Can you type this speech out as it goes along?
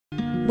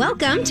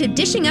Welcome to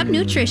Dishing Up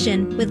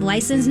Nutrition with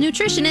licensed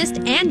nutritionists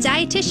and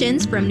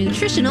dietitians from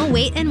Nutritional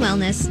Weight and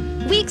Wellness.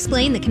 We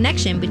explain the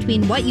connection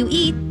between what you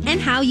eat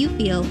and how you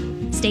feel.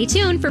 Stay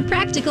tuned for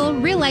practical,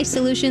 real-life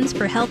solutions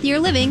for healthier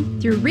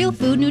living through real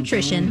food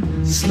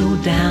nutrition. Slow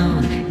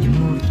down, you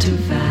move too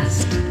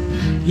fast.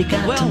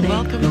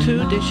 Welcome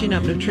to Dishing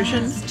Up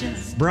Nutrition,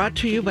 brought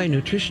to you by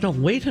Nutritional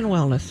Weight and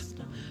Wellness.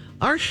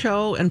 Our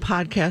show and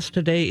podcast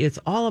today is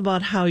all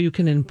about how you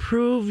can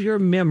improve your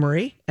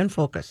memory and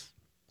focus.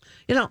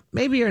 You know,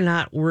 maybe you're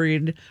not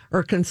worried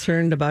or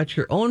concerned about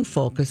your own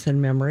focus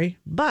and memory,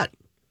 but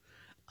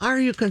are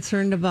you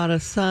concerned about a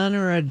son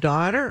or a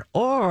daughter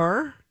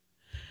or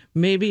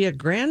maybe a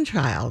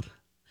grandchild?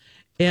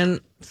 And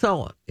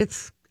so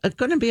it's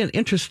going to be an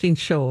interesting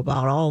show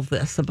about all of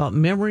this, about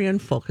memory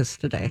and focus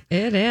today.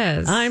 It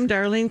is. I'm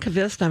Darlene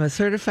Kvist. I'm a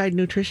certified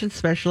nutrition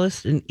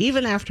specialist, and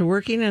even after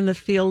working in the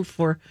field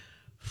for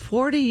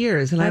 40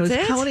 years, and I was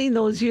counting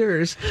those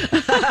years,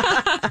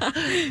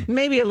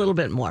 maybe a little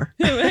bit more.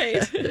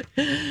 Right.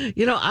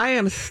 You know, I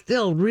am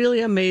still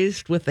really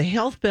amazed with the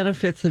health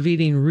benefits of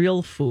eating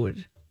real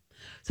food.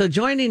 So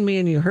joining me,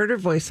 and you heard her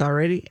voice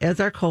already,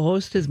 as our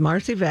co-host is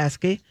Marcy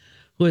Vaske,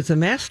 who has a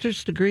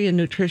master's degree in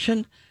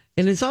nutrition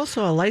and is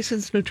also a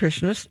licensed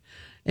nutritionist.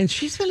 And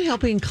she's been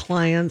helping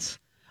clients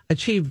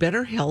achieve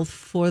better health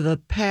for the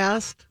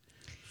past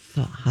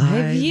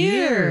 5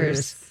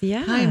 years.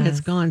 Yeah. Time has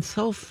gone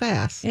so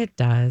fast. It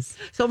does.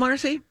 So,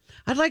 Marcy,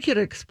 I'd like you to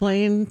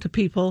explain to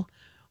people,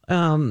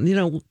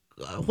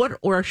 what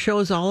our show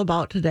is all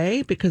about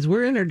today, because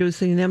we're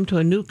introducing them to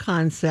a new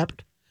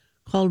concept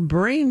called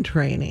brain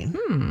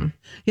training.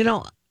 You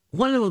know,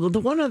 one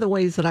of the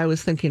ways that I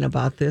was thinking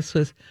about this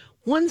was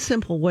one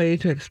simple way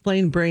to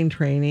explain brain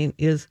training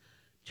is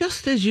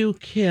just as you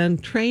can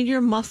train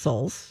your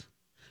muscles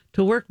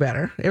to work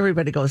better.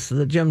 Everybody goes to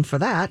the gym for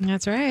that.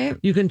 That's right.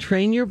 You can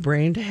train your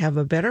brain to have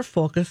a better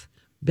focus,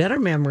 better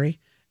memory,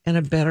 and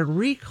a better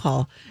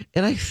recall.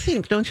 And I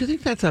think, don't you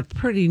think that's a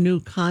pretty new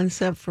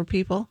concept for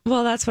people?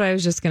 Well, that's what I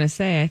was just going to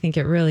say. I think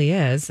it really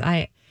is.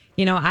 I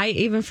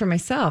even for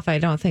myself, I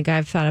don't think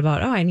I've thought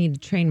about, I need to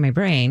train my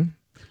brain.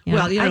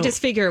 I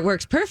just figure it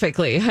works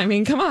perfectly. I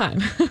mean, come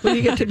on. When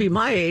you get to be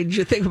my age,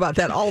 you think about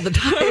that all the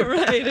time.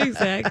 Right,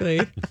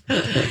 exactly.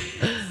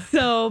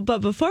 But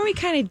before we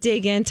kind of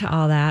dig into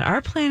all that,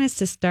 our plan is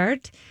to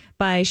start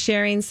by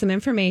sharing some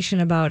information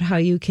about how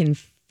you can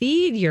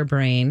feed your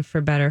brain for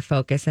better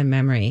focus and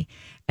memory.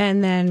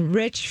 And then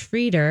Rich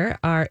Frieder,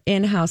 our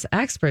in-house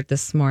expert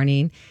this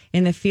morning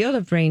in the field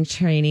of brain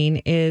training,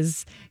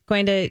 is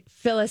going to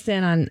fill us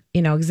in on,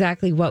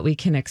 exactly what we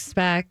can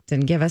expect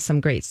and give us some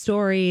great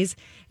stories.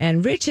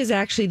 And Rich is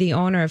actually the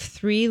owner of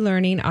 3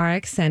 Learning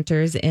RX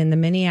centers in the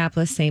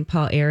Minneapolis-St.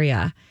 Paul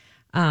area.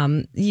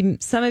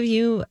 Some of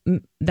you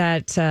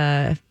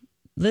that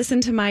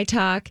listen to my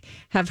talk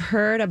have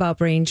heard about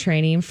brain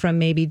training from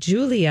maybe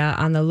Julia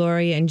on the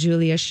Lori and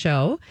Julia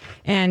show.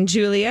 And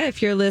Julia,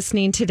 if you're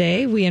listening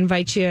today, we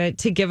invite you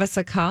to give us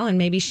a call and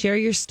maybe share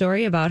your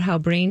story about how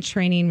brain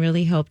training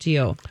really helped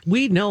you.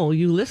 We know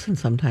you listen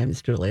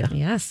sometimes, Julia.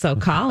 Yes, so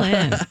call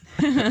in.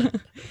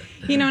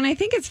 And I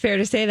think it's fair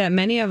to say that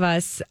many of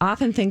us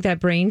often think that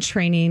brain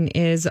training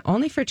is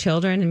only for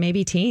children and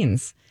maybe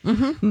teens.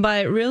 Mm-hmm.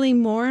 But really,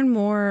 more and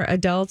more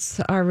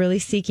adults are really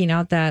seeking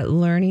out that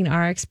Learning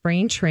RX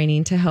brain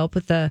training to help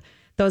with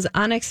those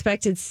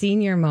unexpected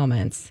senior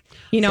moments.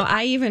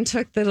 I even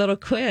took the little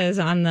quiz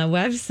on the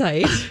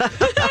website.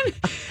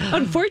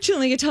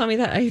 Unfortunately, you told me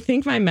that I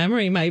think my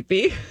memory might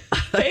be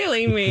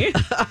failing me.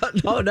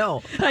 Oh,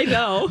 no. I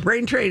know.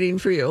 Brain training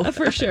for you.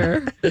 For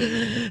sure.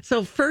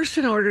 So first,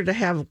 in order to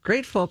have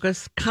great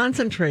focus,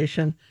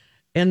 concentration,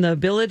 and the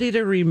ability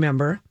to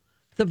remember,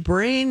 the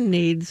brain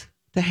needs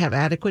to have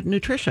adequate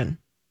nutrition.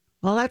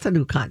 Well, that's a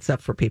new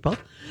concept for people.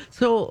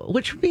 So,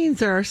 which means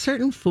there are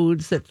certain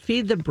foods that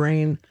feed the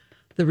brain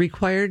the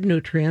required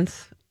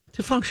nutrients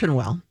to function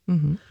well.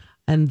 Mm-hmm.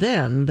 And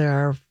then there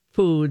are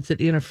foods that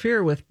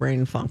interfere with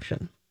brain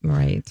function.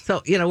 Right.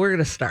 So, we're going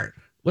to start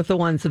with the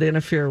ones that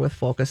interfere with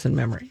focus and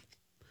memory.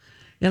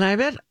 And I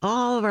bet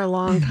all of our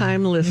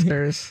longtime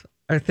listeners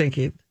are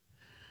thinking,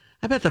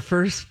 I bet the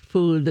first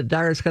food that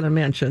Dar's going to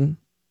mention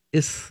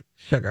is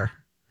sugar.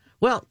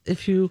 Well,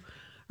 if you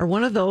are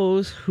one of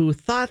those who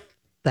thought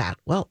that,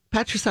 well,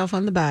 pat yourself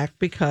on the back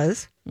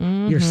because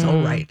you're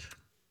so right.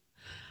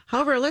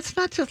 However, let's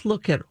not just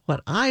look at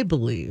what I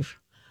believe.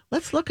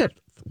 Let's look at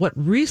what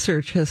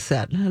research has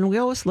said. And we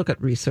always look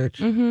at research.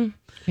 Mm-hmm.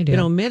 I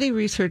do. Many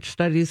research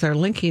studies are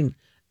linking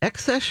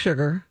excess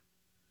sugar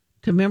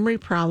to memory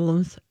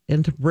problems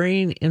and to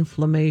brain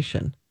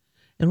inflammation.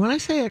 And when I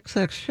say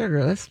excess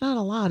sugar, that's not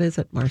a lot, is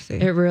it, Marcy?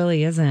 It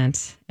really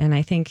isn't. And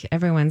I think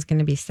everyone's going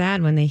to be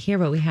sad when they hear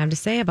what we have to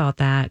say about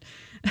that.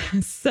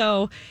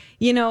 So,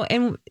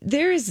 and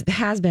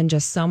has been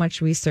just so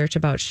much research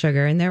about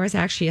sugar. And there was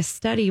actually a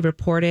study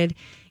reported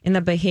in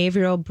the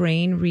Behavioral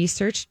Brain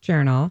Research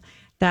Journal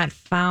that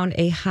found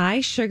a high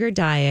sugar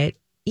diet,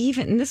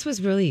 and this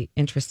was really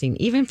interesting,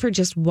 even for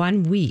just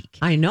 1 week.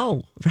 I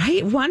know.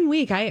 Right? 1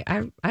 week.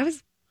 I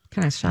was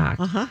kind of shocked,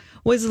 Uh-huh.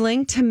 was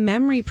linked to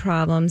memory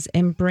problems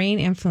and brain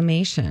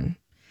inflammation.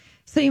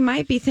 So you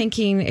might be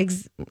thinking,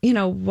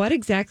 what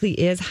exactly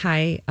is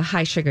a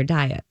high sugar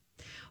diet?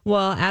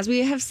 Well, as we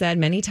have said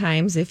many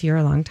times, if you're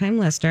a longtime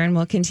listener, and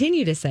will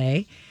continue to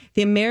say,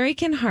 the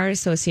American Heart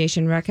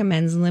Association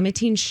recommends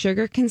limiting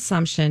sugar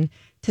consumption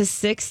to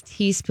 6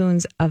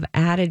 teaspoons of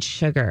added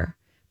sugar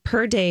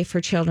per day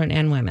for children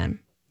and women.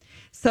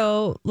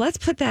 So let's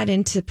put that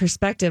into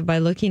perspective by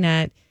looking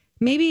at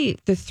maybe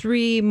the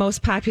 3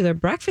 most popular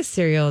breakfast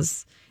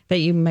cereals that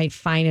you might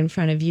find in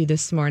front of you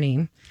this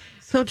morning.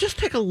 So just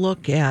take a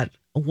look at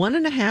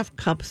 1.5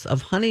 cups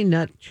of Honey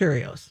Nut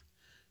Cheerios.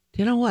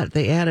 Do you know what?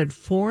 They added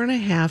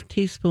 4.5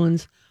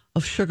 teaspoons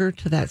of sugar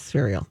to that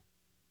cereal.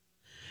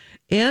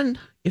 And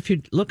if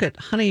you look at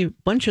Honey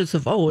Bunches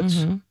of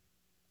Oats,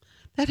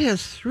 that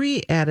has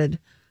 3 added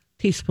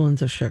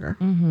teaspoons of sugar.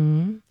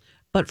 Mm-hmm.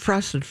 But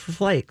Frosted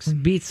Flakes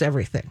beats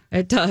everything.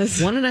 It does.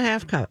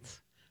 1.5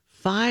 cups,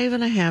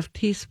 5.5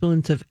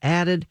 teaspoons of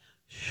added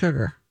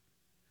sugar.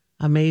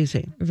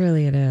 Amazing.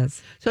 Really, it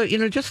is. So,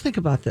 just think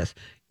about this.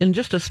 In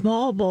just a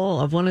small bowl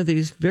of one of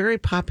these very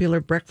popular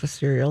breakfast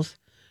cereals,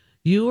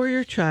 you or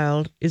your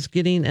child is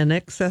getting an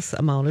excess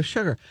amount of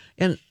sugar.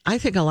 And I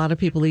think a lot of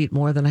people eat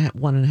more than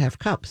 1.5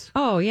 cups.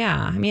 Oh,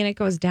 yeah. I mean, it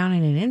goes down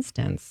in an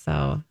instant.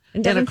 So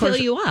it doesn't fill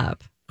you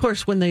up. Of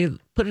course, when they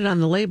put it on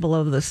the label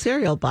of the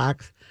cereal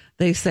box,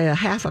 they say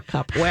 1/2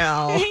 cup.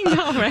 Well, I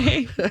know,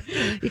 right?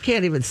 You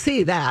can't even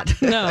see that.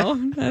 No,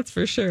 that's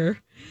for sure.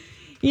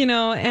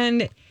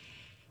 And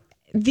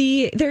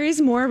there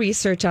is more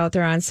research out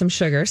there on some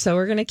sugar. So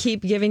we're going to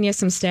keep giving you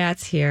some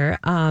stats here.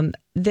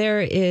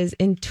 There is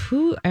in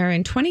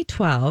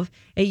 2012,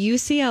 a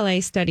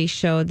UCLA study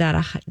showed that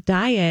a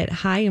diet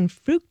high in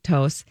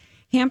fructose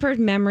hampered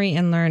memory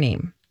and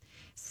learning.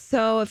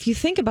 So if you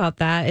think about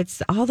that,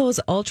 it's all those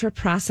ultra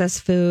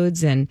processed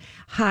foods and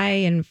high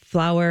in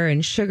flour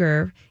and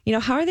sugar.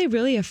 How are they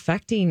really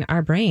affecting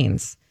our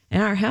brains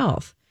and our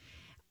health?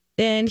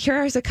 And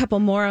here is a couple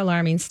more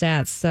alarming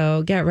stats.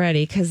 So get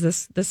ready, because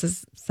this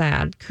is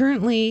sad.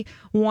 Currently,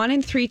 1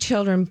 in 3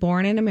 children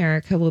born in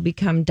America will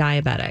become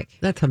diabetic.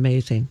 That's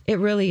amazing. It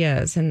really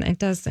is. And it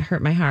does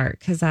hurt my heart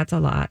because that's a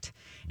lot.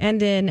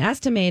 And an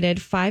estimated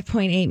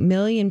 5.8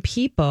 million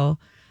people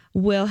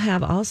will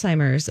have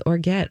Alzheimer's or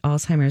get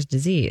Alzheimer's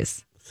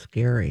disease.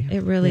 Scary.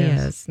 It really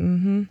is.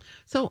 Mm-hmm.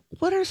 So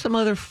what are some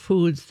other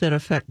foods that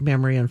affect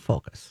memory and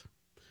focus?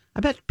 I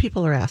bet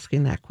people are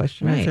asking that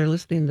question as they're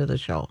listening to the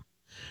show.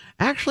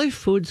 Actually,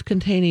 foods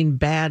containing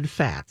bad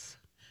fats.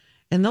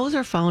 And those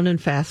are found in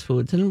fast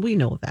foods, and we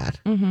know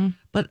that. Mm-hmm.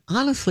 But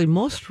honestly,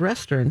 most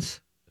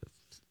restaurants,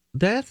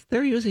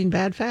 they're using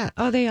bad fat.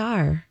 Oh, they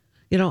are.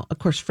 Of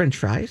course, French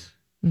fries,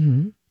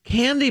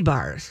 candy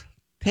bars.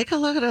 Take a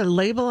look at a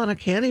label on a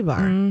candy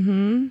bar.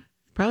 Mm-hmm.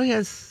 Probably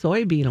has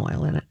soybean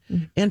oil in it.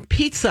 And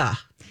pizza.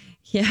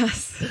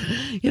 Yes.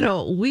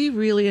 We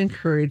really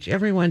encourage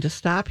everyone to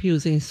stop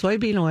using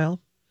soybean oil,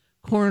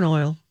 corn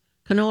oil,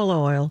 canola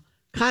oil,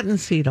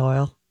 cottonseed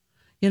oil,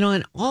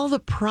 and all the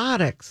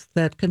products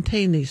that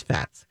contain these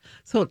fats.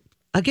 So,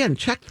 again,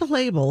 check the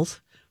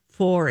labels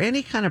for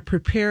any kind of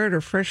prepared or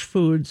fresh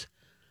foods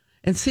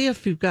and see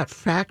if you've got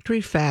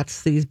factory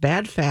fats, these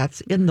bad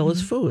fats in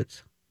those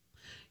foods.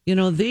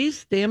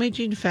 These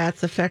damaging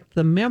fats affect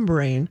the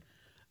membrane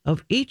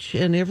of each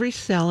and every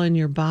cell in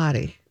your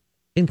body,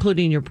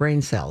 including your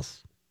brain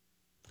cells.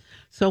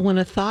 So when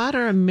a thought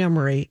or a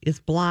memory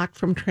is blocked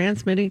from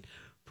transmitting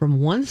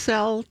from one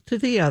cell to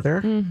the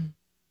other,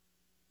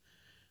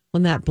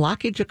 when that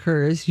blockage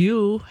occurs,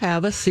 you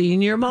have a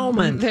senior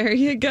moment. There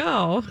you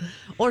go.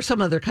 Or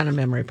some other kind of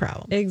memory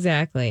problem.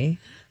 Exactly.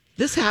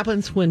 This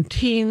happens when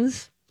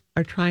teens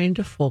are trying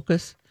to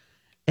focus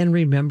and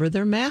remember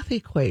their math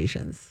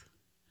equations.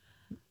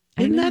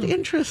 Isn't that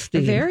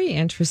interesting? Very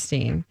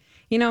interesting.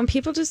 And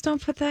people just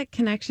don't put that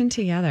connection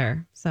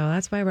together. So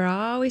that's why we're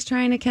always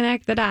trying to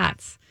connect the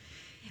dots.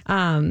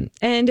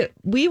 And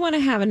we want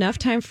to have enough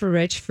time for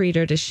Rich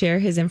Frieder to share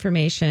his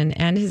information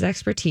and his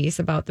expertise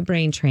about the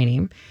brain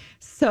training.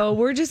 So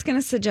we're just going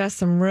to suggest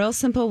some real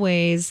simple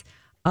ways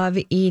of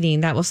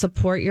eating that will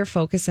support your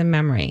focus and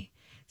memory.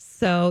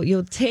 So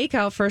you'll take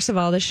out, first of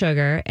all, the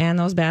sugar and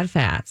those bad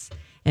fats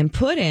and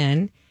put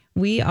in,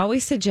 we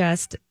always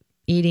suggest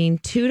eating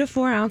 2 to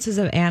 4 ounces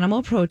of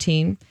animal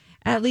protein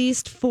at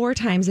least 4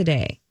 times a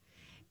day.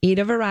 Eat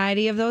a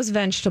variety of those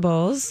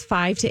vegetables,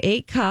 5 to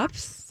 8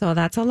 cups. So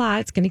that's a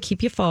lot. It's going to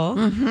keep you full.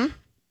 Mm-hmm.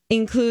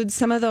 Include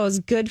some of those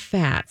good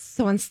fats.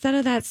 So instead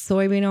of that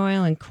soybean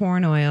oil and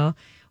corn oil,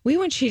 we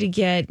want you to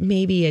get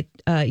maybe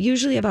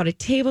usually about a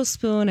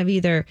tablespoon of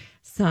either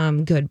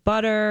some good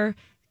butter,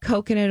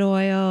 coconut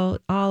oil,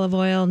 olive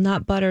oil,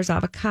 nut butters,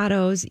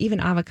 avocados, even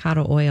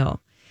avocado oil.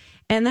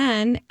 And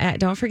then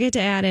don't forget to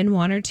add in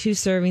 1 or 2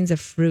 servings of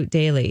fruit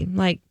daily,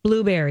 like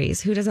blueberries.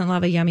 Who doesn't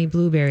love a yummy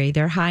blueberry?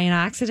 They're high in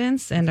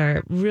oxidants and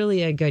are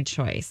really a good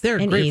choice.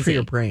 They're great for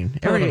your brain.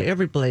 Totally.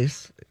 Every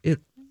place.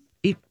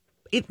 Eat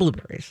eat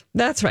blueberries.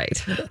 That's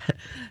right.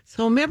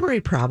 So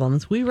memory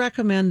problems, we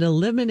recommend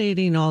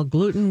eliminating all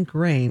gluten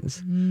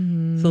grains.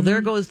 So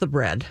there goes the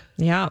bread.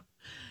 Yeah.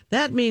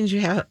 That means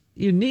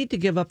you need to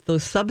give up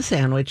those sub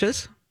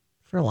sandwiches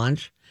for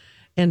lunch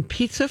and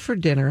pizza for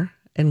dinner.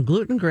 And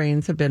gluten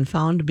grains have been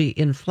found to be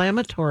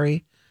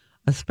inflammatory,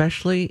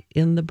 especially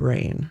in the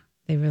brain.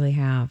 They really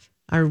have.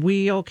 Are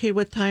we okay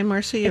with time,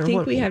 Marcy? I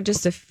think we have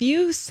just a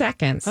few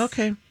seconds.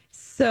 Okay.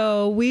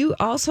 So we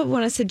also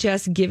want to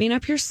suggest giving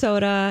up your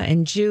soda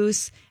and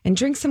juice and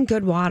drink some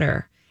good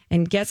water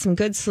and get some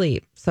good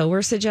sleep. So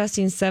we're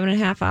suggesting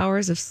 7.5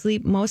 hours of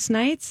sleep most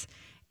nights.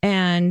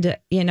 And,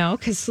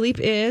 because sleep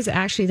is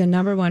actually the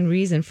number one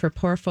reason for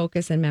poor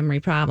focus and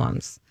memory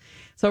problems.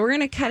 So we're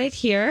going to cut it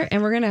here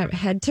and we're going to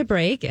head to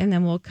break and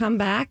then we'll come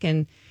back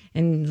and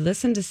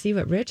listen to see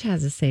what Rich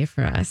has to say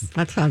for us.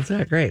 That sounds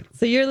great.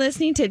 So you're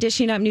listening to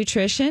Dishing Up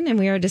Nutrition, and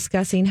we are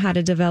discussing how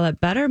to develop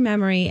better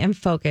memory and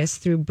focus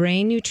through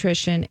brain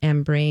nutrition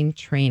and brain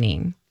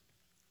training.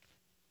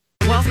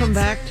 Welcome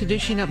back to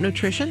Dishing Up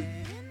Nutrition.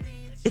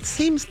 It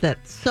seems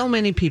that so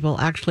many people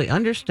actually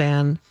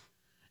understand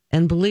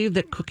and believe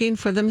that cooking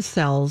for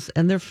themselves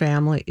and their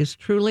family is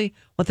truly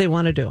what they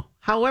want to do.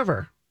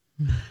 However,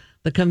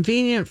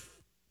 the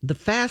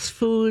fast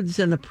foods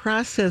and the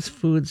processed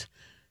foods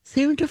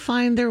seem to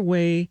find their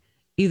way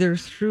either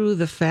through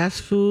the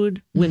fast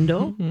food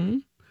window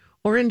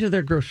or into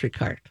their grocery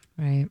cart.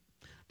 Right.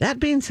 That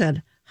being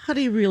said, how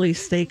do you really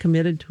stay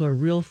committed to a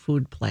real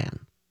food plan?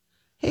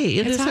 Hey,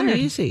 it isn't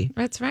easy.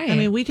 That's right. I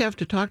mean, we have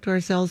to talk to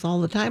ourselves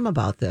all the time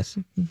about this.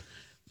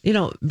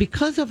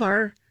 Because of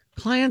our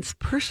clients'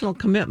 personal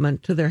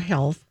commitment to their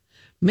health,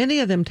 many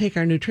of them take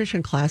our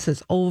nutrition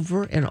classes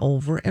over and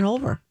over and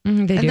over.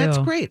 They do. And that's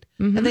great.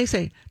 And they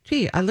say,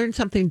 gee, I learned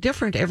something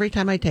different every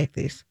time I take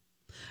these.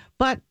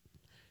 But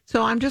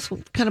so I'm just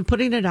kind of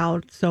putting it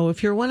out. So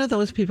if you're one of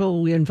those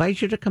people, we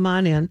invite you to come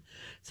on in.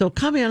 So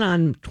come in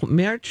on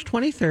March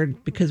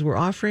 23rd because we're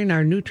offering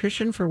our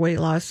Nutrition for Weight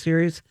Loss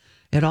series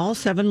at all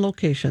 7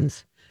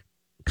 locations.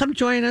 Come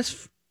join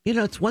us.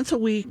 It's once a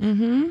week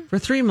for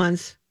 3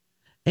 months,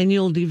 and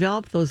you'll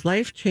develop those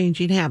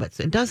life-changing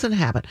habits. It doesn't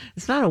happen.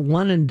 It's not a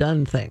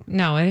one-and-done thing.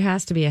 No, it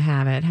has to be a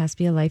habit. It has to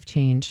be a life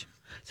change.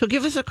 So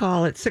give us a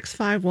call at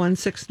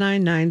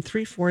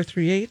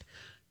 651-699-3438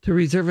 to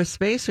reserve a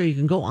space, or you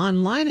can go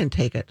online and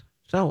take it.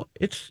 So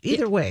it's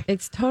either way.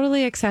 It's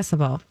totally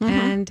accessible.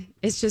 And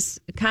it's just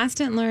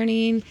constant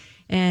learning.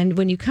 And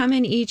when you come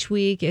in each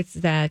week, it's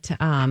that,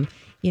 a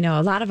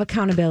lot of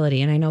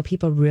accountability. And I know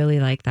people really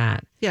like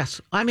that.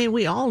 Yes. I mean,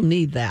 we all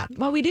need that.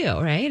 Well, we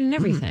do, right? And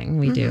everything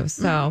we do.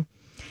 So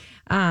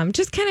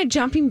just kind of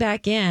jumping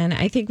back in,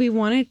 I think we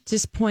want to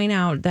just point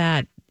out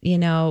that,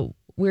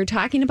 we're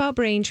talking about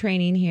brain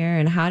training here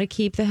and how to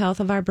keep the health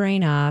of our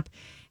brain up.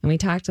 And we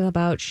talked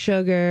about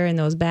sugar and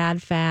those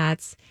bad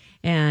fats.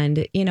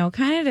 And,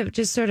 kind of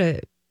just sort of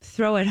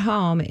throw it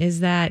home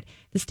is that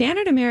the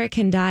standard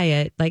American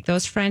diet, like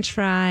those French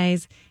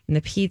fries and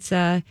the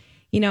pizza,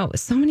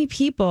 so many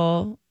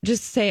people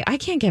just say, I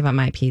can't give up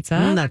my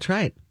pizza. That's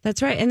right.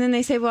 That's right. And then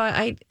they say,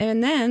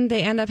 and then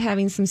they end up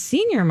having some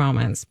senior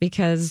moments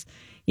because,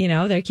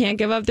 they can't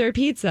give up their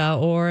pizza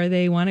or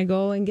they want to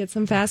go and get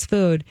some fast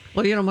food.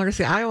 Well,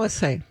 Marcy, I always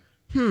say,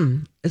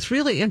 it's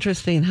really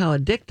interesting how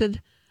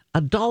addicted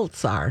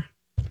adults are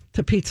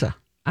to pizza.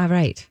 All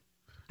right.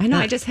 I know.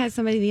 I just had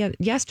somebody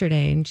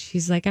yesterday and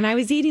she's like, and I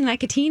was eating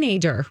like a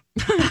teenager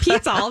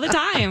pizza all the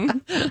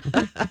time.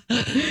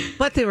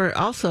 But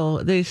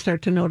they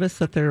start to notice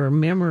that their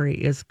memory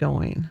is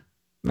going.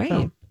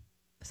 Right.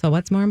 So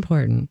what's more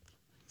important?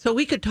 So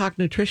we could talk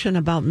nutrition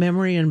about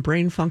memory and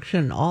brain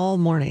function all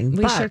morning.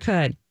 We sure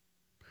could.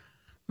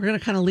 We're going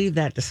to kind of leave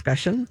that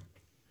discussion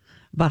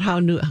about how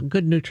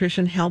good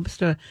nutrition helps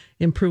to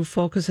improve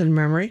focus and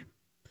memory.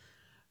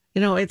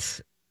 We're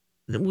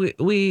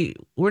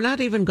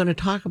not even going to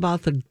talk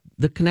about the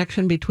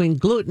connection between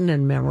gluten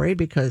and memory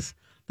because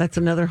that's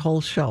another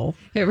whole show.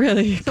 It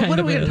really So what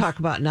are we going to talk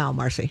about now,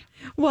 Marcy?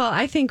 Well,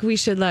 I think we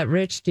should let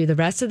Rich do the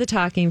rest of the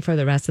talking for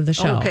the rest of the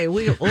show. Okay,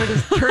 we'll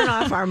just turn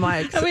off our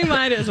mics. We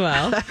might as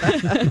well.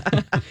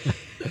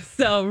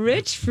 So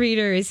Rich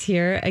Frieder is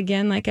here.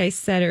 Again, like I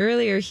said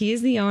earlier, he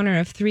is the owner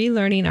of 3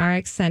 Learning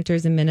RX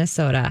centers in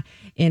Minnesota,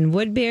 in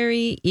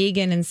Woodbury,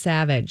 Eagan, and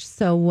Savage.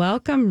 So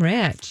welcome,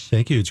 Rich.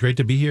 Thank you. It's great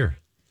to be here.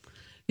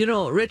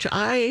 Rich,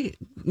 I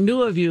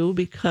knew of you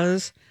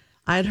because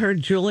I'd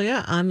heard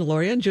Julia on the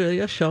Lori and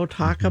Julia show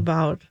talk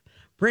about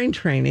brain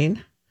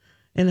training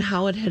and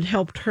how it had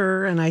helped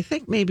her and I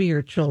think maybe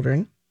your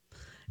children.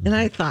 And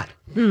I thought,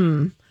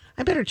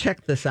 I better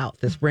check this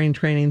out, this brain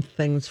training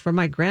things for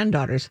my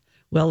granddaughters,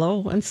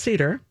 Willow and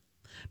Cedar,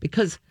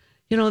 because,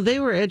 they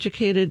were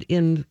educated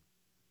in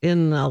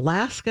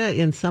Alaska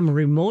in some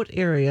remote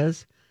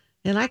areas,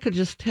 and I could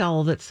just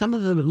tell that some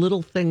of the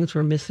little things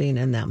were missing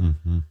in them.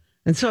 Mm-hmm.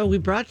 And so we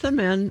brought them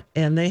in,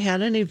 and they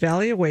had an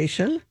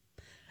evaluation,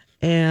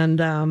 and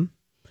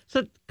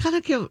so kind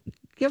of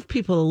give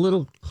people a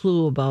little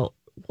clue about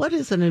what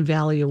is an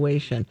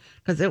evaluation,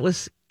 because it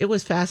was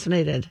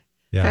fascinating,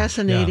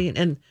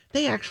 and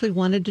they actually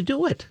wanted to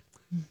do it.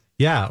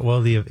 Yeah,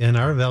 well, and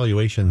our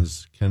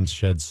evaluations can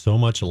shed so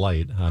much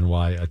light on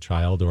why a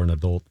child or an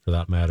adult, for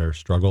that matter,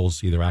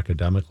 struggles either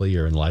academically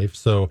or in life.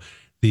 So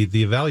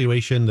the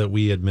evaluation that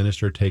we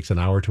administer takes an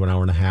hour to an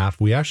hour and a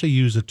half. We actually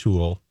use a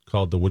tool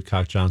called the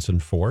Woodcock-Johnson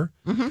 4,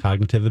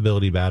 Cognitive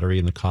Ability Battery,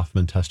 and the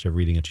Kaufman Test of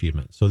Reading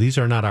Achievement. So these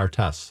are not our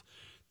tests.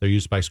 They're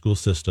used by school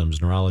systems,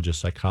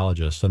 neurologists,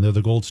 psychologists, and they're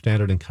the gold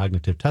standard in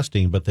cognitive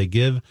testing, but they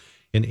give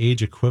an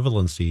age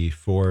equivalency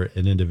for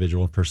an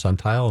individual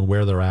percentile and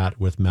where they're at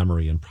with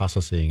memory and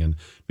processing and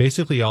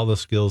basically all the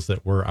skills that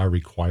are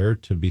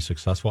required to be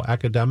successful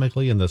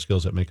academically and the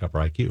skills that make up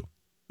our IQ.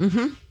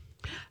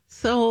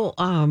 So,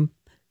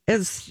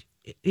 as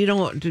you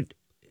know,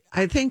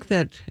 I think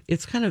that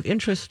it's kind of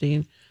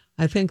interesting.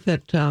 I think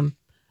that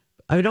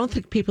I don't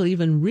think people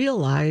even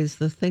realize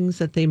the things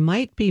that they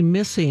might be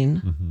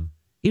missing,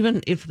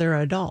 even if they're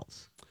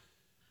adults.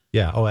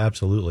 Yeah. Oh,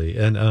 absolutely.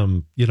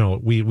 And,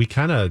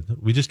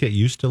 we just get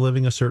used to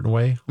living a certain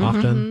way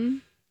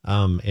often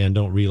and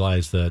don't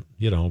realize that,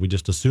 we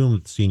just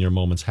assume senior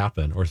moments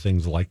happen or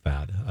things like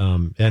that.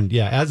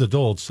 As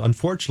adults,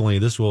 unfortunately,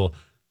 this will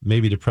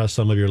maybe depress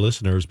some of your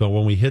listeners, but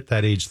when we hit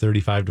that age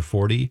 35 to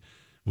 40,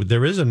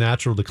 there is a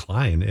natural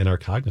decline in our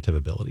cognitive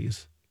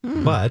abilities.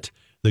 But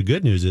the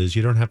good news is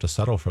you don't have to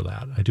settle for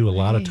that. I do a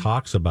lot of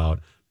talks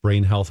about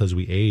brain health as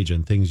we age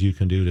and things you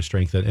can do to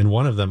strengthen. And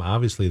one of them,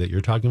 obviously, that you're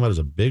talking about is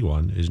a big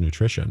one, is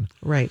nutrition.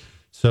 Right.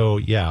 So,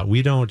 yeah,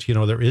 we don't,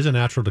 there is a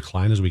natural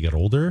decline as we get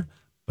older,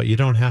 but you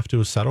don't have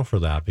to settle for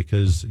that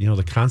because,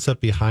 the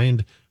concept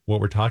behind what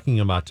we're talking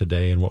about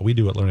today and what we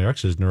do at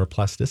LearningRx is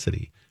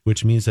neuroplasticity,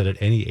 which means that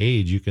at any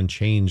age you can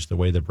change the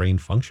way the brain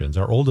functions.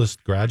 Our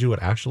oldest graduate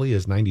actually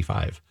is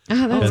 95.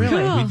 Oh, that's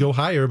really? cool. We'd go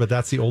higher, but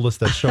that's the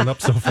oldest that's shown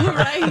up so far.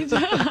 Right.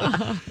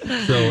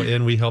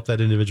 And we help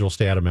that individual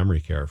stay out of memory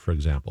care, for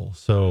example.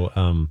 So,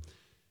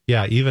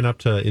 even up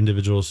to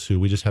individuals who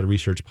we just had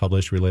research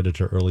published related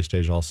to early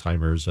stage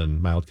Alzheimer's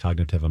and mild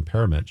cognitive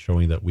impairment,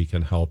 showing that we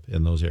can help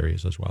in those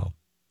areas as well.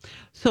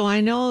 So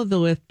I know that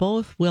with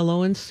both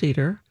Willow and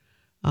Cedar,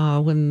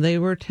 when they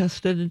were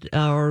tested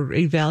or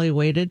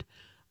evaluated,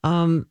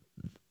 one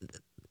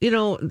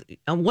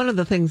of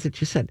the things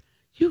that you said,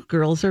 you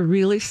girls are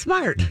really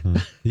smart.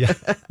 Yeah,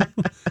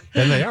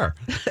 and they are.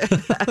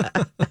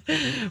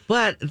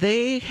 But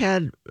they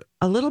had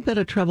a little bit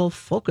of trouble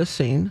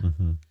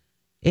focusing.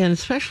 And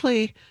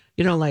especially,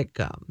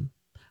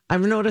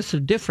 I've noticed a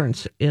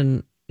difference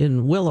in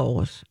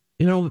Willow's,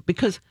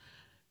 because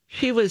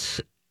she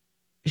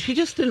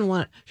just didn't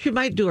want, she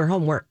might do her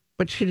homework,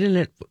 but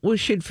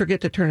she'd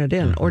forget to turn it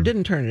in or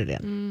didn't turn it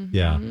in.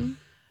 Yeah.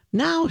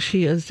 Now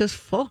she is just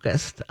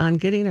focused on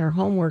getting her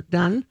homework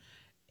done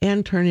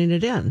and turning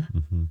it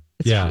in.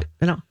 Yeah.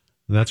 And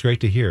that's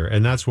great to hear.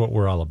 And that's what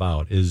we're all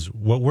about is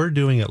what we're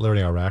doing at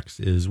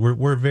LearningRx is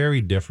we're very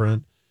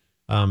different,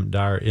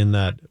 Dar, in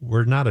that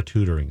we're not a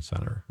tutoring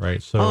center,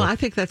 right? So, I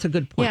think that's a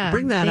good point. Yeah,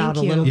 Bring that out a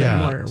thank little you. bit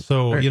more.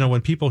 So,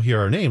 when people hear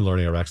our name,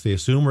 LearningRx, they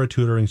assume we're a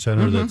tutoring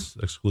center that's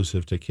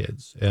exclusive to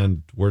kids.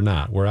 And we're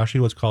not. We're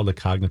actually what's called a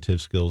cognitive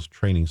skills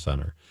training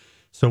center.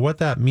 So what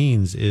that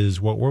means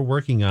is what we're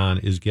working on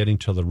is getting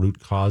to the root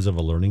cause of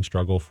a learning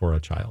struggle for a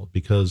child.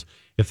 Because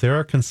if there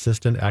are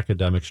consistent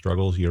academic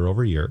struggles year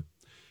over year,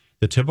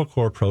 the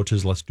typical approach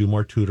is let's do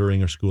more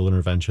tutoring or school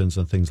interventions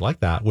and things like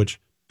that, which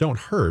don't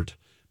hurt.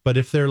 But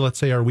if there, let's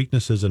say, are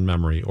weaknesses in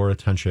memory or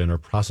attention or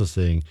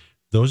processing,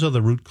 those are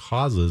the root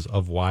causes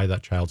of why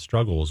that child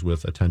struggles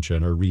with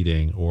attention or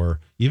reading or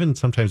even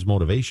sometimes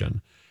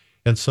motivation.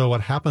 And so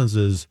what happens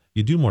is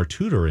you do more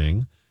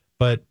tutoring,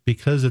 but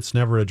because it's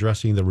never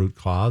addressing the root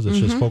cause, it's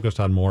just focused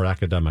on more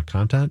academic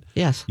content.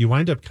 Yes. You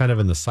wind up kind of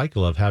in the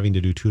cycle of having to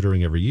do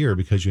tutoring every year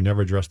because you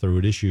never address the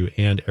root issue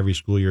and every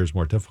school year is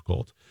more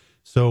difficult.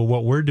 So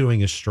what we're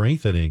doing is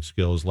strengthening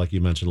skills, like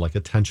you mentioned, like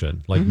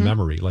attention, like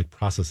memory, like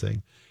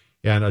processing,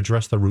 and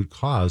address the root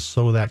cause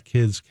so that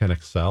kids can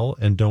excel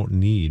and don't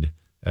need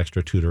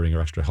extra tutoring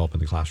or extra help in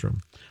the classroom.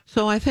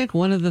 So I think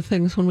one of the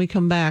things when we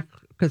come back,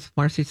 because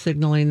Marcy's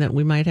signaling that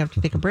we might have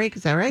to take a break,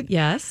 is that right?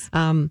 Yes.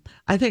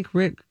 I think,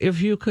 Rick,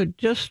 if you could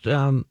just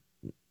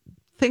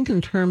think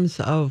in terms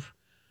of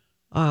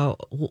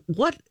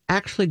what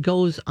actually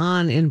goes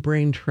on in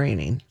brain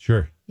training.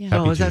 Sure. Yeah.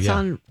 Happy Does to, that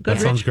sound good,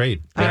 That sounds Rich?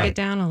 great. Break Yeah. it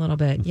down a little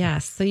bit.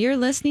 Yes. So you're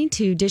listening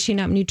to Dishing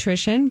Up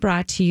Nutrition,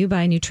 brought to you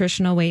by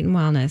Nutritional Weight and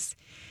Wellness.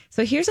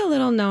 So here's a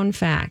little known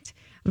fact.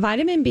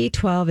 Vitamin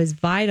B12 is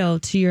vital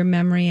to your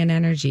memory and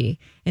energy.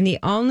 And the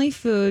only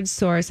food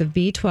source of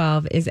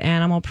B12 is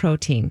animal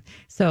protein.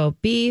 So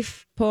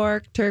beef,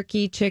 pork,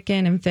 turkey,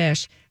 chicken, and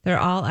fish, they're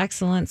all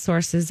excellent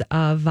sources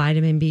of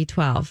vitamin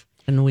B12.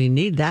 And we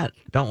need that,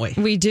 don't we?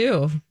 We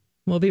do.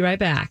 We'll be right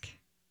back.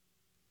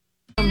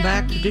 Welcome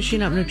back to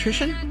Dishing Up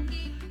Nutrition.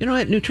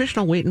 At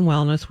Nutritional Weight and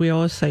Wellness, we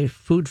always say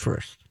food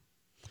first.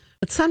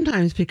 But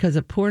sometimes because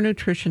of poor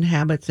nutrition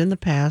habits in the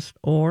past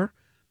or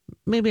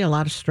maybe a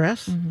lot of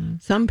stress,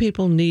 some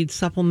people need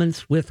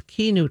supplements with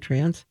key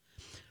nutrients.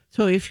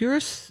 So if you're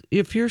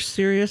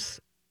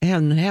serious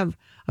and have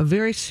a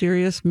very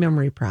serious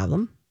memory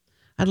problem,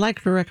 I'd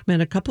like to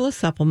recommend a couple of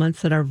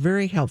supplements that are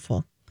very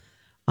helpful.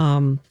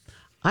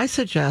 I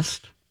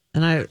suggest,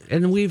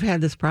 and we've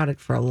had this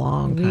product for a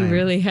long We time.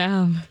 really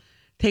have.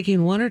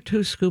 Taking 1 or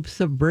 2 scoops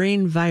of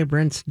Brain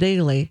Vibrance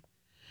daily.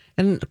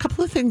 And a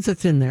couple of things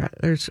that's in there.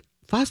 There's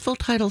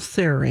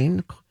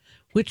phosphatidylserine,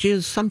 which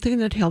is something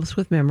that helps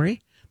with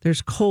memory.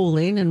 There's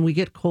choline, and we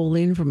get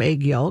choline from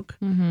egg yolk.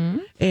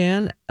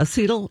 And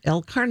acetyl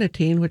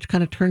L-carnitine, which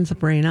kind of turns the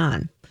brain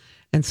on.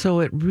 And so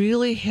it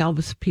really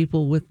helps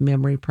people with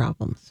memory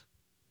problems.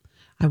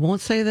 I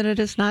won't say that it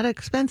is not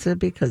expensive,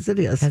 because it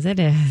is. Because it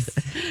is.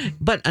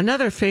 But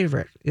another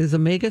favorite is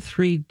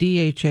omega-3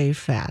 DHA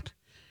fat.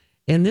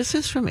 And this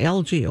is from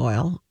algae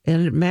oil,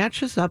 and it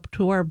matches up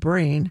to our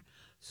brain,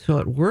 so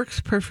it works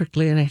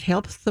perfectly, and it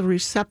helps the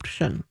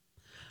reception.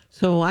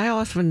 So I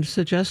often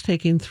suggest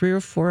taking 3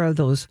 or 4 of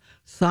those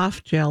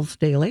soft gels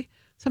daily.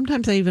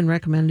 Sometimes I even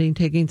recommend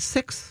taking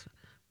 6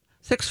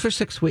 for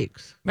 6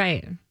 weeks,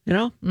 Right. you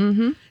know?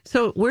 Mm-hmm.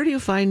 So where do you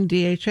find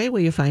DHA?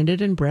 Well, you find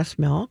it in breast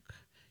milk.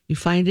 You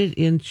find it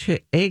in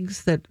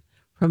eggs that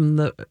from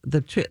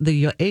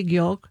the egg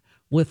yolk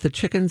with the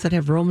chickens that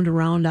have roamed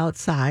around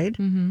outside.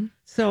 Mm-hmm.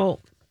 So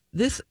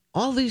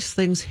all these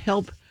things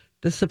help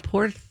to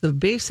support the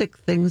basic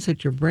things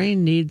that your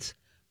brain needs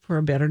for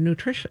a better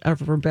nutrition, or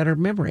for better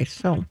memory.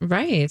 So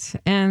Right.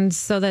 And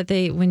so that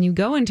when you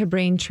go into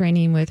brain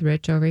training with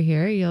Rich over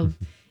here,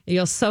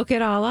 you'll soak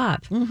it all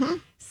up. Mm-hmm.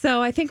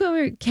 So I think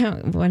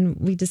when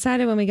we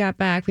decided when we got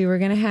back, we were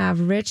going to have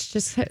Rich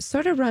just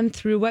sort of run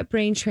through what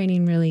brain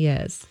training really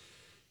is.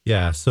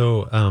 Yeah.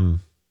 So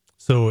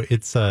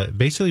it's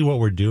basically what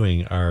we're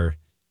doing are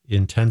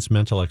intense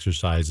mental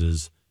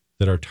exercises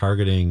that are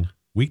targeting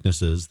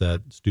weaknesses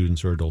that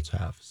students or adults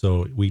have.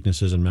 So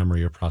weaknesses in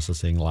memory or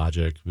processing,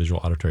 logic, visual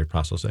auditory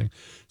processing.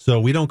 So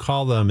we don't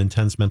call them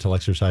intense mental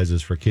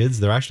exercises for kids.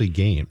 They're actually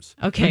games.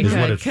 Okay, is good.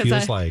 what it 'Cause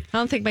feels like. I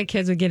don't think my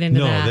kids would get into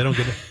No, that. they don't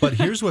get it. But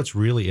here's what's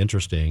really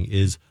interesting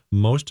is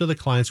most of the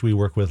clients we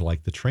work with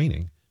like the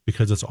training,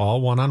 because it's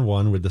all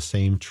one-on-one with the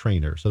same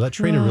trainer. So that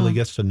trainer really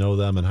gets to know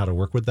them and how to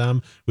work with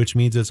them, which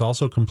means it's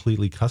also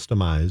completely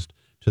customized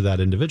to that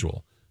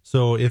individual.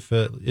 So if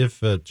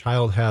a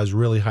child has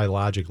really high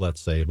logic,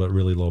 let's say, but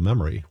really low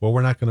memory, well,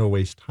 we're not going to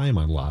waste time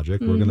on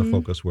logic. We're going to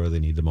focus where they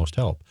need the most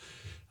help.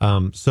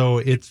 So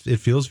it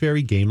feels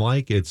very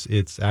game-like.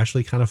 It's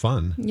actually kind of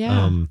fun.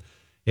 Yeah.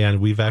 And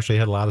we've actually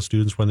had a lot of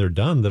students when they're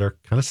done that are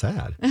kind of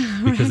sad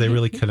because they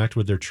really connect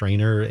with their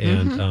trainer.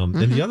 And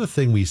and the other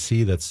thing we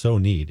see that's so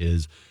neat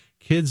is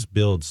kids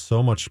build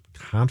so much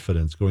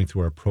confidence going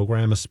through our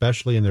program,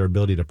 especially in their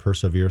ability to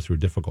persevere through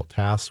difficult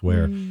tasks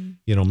where,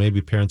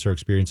 maybe parents are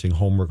experiencing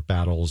homework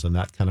battles and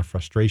that kind of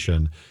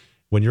frustration.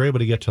 When you're able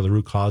to get to the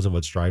root cause of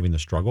what's driving the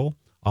struggle,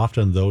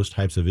 often those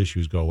types of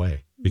issues go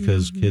away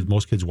because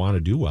most kids want to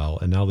do well,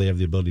 and now they have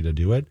the ability to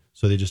do it.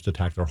 So they just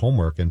attack their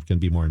homework and can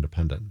be more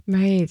independent.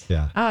 Right.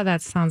 Yeah. Oh,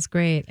 that sounds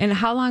great. And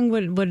how long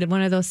would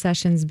one of those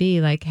sessions be?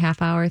 Like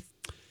half hour,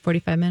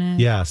 45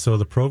 minutes? Yeah, so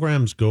the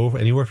programs go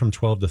anywhere from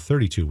 12 to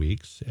 32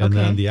 weeks, and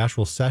then the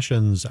actual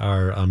sessions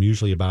are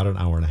usually about an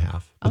hour and a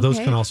half. But those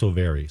can also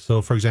vary.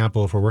 So, for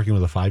example, if we're working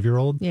with a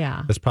 5-year-old,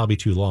 that's probably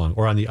too long.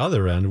 Or on the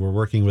other end, we're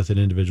working with an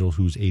individual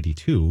who's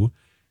 82,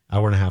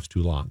 hour and a half is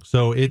too long.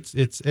 So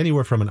it's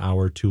anywhere from an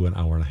hour to an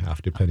hour and a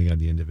half, depending on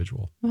the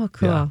individual. Oh,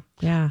 cool.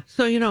 Yeah.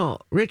 So,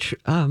 Rich,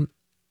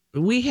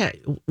 we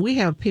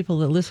have people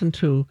that listen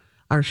to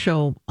our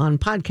show on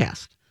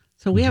podcast.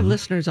 So we have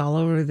listeners all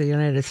over the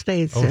United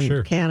States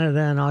and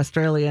Canada and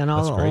Australia and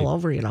all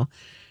over,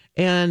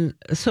 And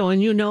so,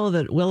 and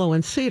that Willow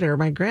and Cedar,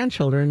 my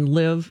grandchildren,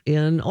 live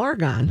in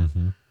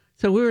Oregon.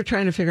 So we were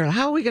trying to figure out,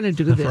 how are we going to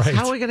do this? Right.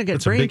 How are we going to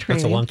get brain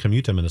training? That's a long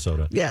commute to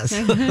Minnesota. Yes.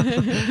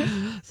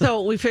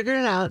 So we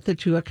figured out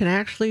that you can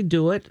actually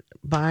do it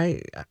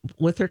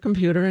with your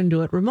computer and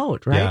do it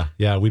remote, right?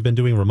 Yeah. We've been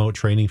doing remote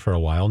training for a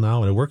while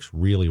now, and it works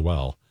really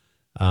well.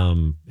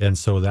 And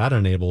so that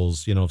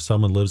enables, if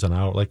someone lives an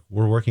hour, like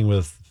we're working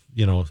with,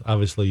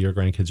 obviously your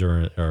grandkids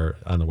are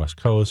on the West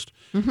Coast.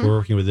 We're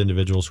working with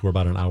individuals who are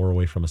about an hour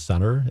away from a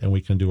center, and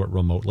we can do it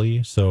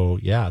remotely. So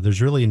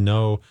there's really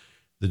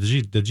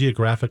the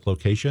geographic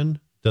location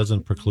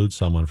doesn't preclude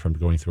someone from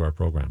going through our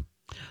program.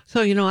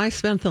 So, I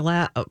spent the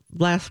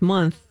last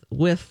month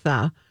with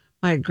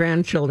my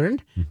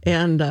grandchildren,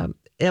 and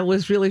it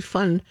was really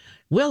fun.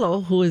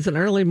 Willow, who is an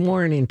early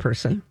morning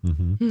person,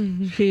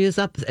 she is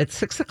up at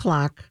 6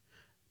 o'clock,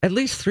 at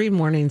least 3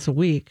 mornings a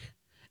week.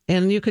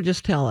 And you could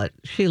just tell it.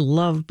 She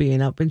loved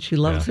being up, and she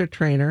loves her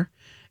trainer,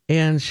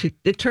 and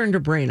it turned her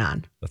brain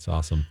on. That's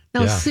awesome.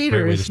 Now,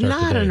 Cedar is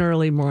not an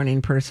early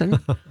morning person,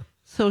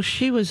 so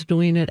she was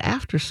doing it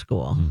after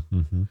school.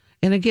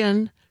 And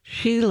again,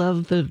 she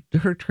loved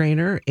her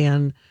trainer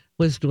and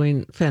was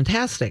doing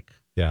fantastic.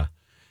 Yeah.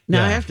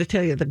 Now, I have to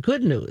tell you, the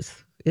good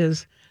news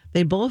is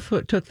they both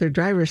took their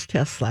driver's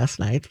tests last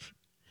night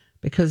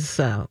because,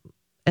 and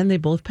they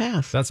both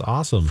passed. That's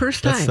awesome.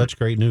 First time. That's such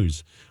great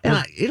news.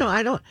 And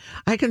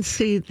I can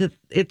see that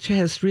it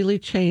has really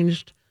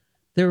changed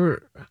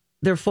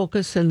their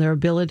focus and their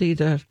ability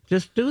to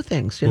just do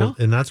things, you know?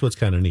 And that's what's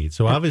kind of neat.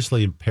 So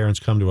obviously parents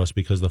come to us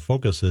because the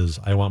focus is,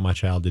 I want my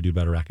child to do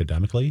better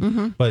academically.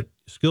 But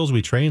skills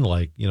we train,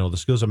 like, the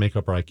skills that make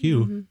up our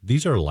IQ,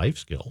 these are life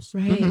skills.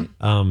 Right.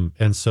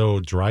 And so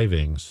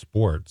driving,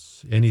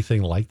 sports,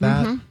 anything like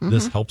that,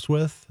 this helps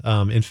with.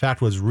 In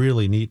fact, what's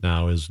really neat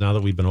now is now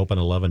that we've been open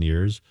 11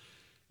 years,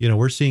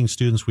 we're seeing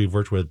students we've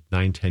worked with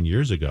 9-10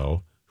 years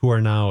ago who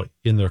are now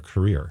in their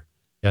career.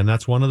 And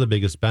that's one of the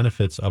biggest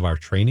benefits of our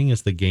training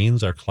is the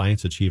gains our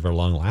clients achieve are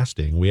long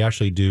lasting. We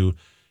actually do,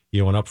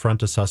 an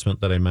upfront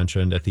assessment that I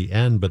mentioned at the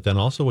end, but then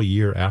also a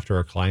year after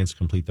our clients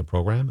complete the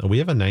program. And we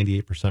have a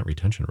 98%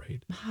 retention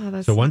rate.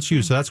 Oh,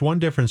 So that's one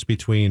difference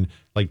between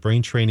like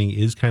brain training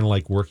is kind of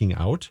like working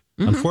out.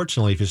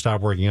 Unfortunately, if you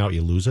stop working out,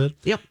 you lose it.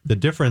 Yep. The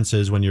difference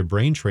is when you're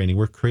brain training,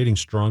 we're creating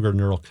stronger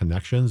neural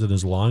connections. And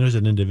as long as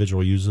an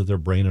individual uses their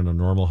brain in a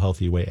normal,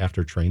 healthy way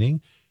after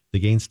training, the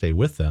gains stay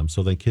with them.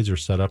 So then kids are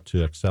set up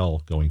to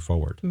excel going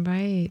forward.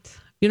 Right.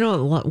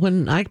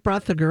 When I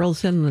brought the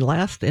girls in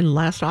last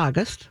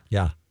August,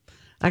 Yeah.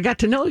 I got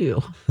to know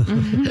you.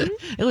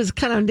 It was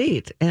kind of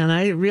neat. And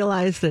I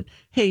realized that,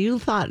 hey, you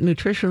thought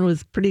nutrition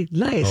was pretty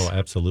nice. Oh,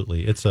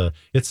 absolutely. It's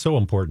so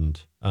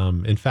important.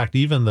 In fact,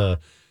 even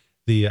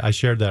I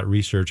shared that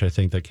research, I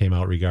think, that came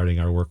out regarding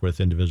our work with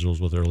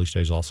individuals with early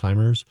stage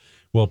Alzheimer's.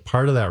 Well,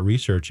 part of that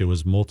research, it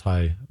was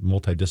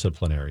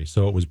multidisciplinary.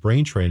 So it was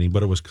brain training,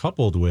 but it was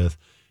coupled with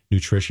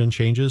nutrition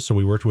changes. So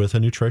we worked with a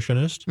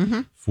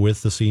nutritionist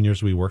with the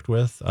seniors we worked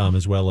with,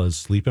 as well as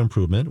sleep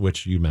improvement,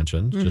 which you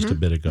mentioned just a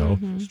bit ago,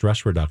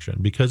 stress reduction,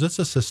 because it's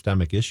a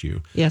systemic issue.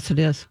 Yes, it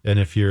is. And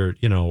if you're,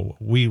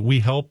 we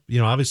help,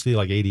 obviously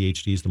like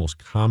ADHD is the most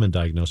common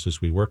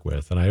diagnosis we work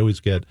with. And I always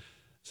get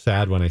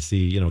sad when I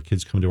see,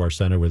 kids come to our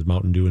center with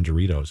Mountain Dew and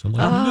Doritos. I'm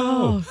like,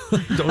 no,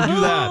 don't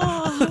do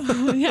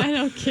that. Yeah,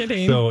 no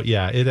kidding. So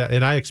yeah,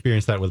 and I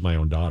experienced that with my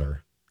own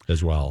daughter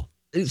as well.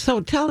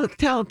 So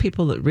tell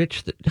people that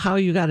Rich how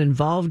you got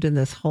involved in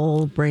this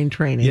whole brain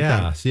training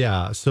thing.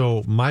 Yeah.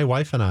 So my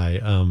wife and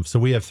I, so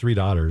we have 3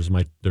 daughters.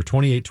 They're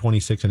 28,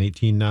 26, and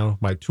 18 now.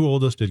 My 2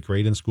 oldest did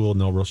great in school,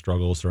 no real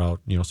struggles throughout,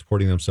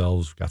 supporting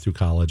themselves, got through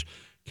college.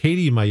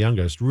 Katie, my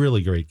youngest,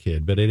 really great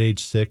kid, but at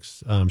age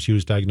 6, she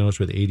was diagnosed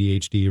with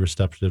ADHD,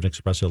 receptive and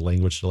expressive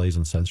language delays,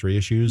 and sensory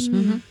issues.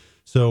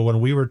 So when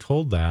we were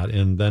told that,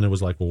 and then it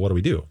was like, well, what do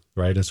we do,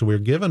 right? And so we were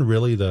given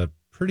really the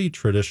pretty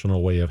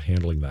traditional way of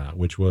handling that,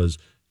 which was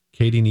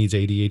Katie needs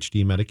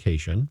ADHD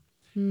medication,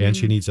 and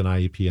she needs an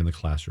IEP in the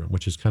classroom,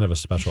 which is kind of a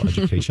special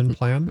education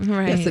plan.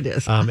 Right. Yes, it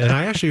is. And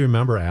I actually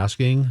remember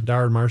asking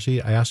Dara and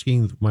Marcy,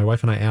 my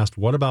wife and I asked,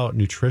 what about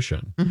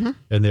nutrition?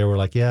 And they were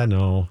like, yeah,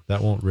 no,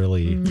 that won't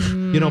really,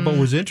 but what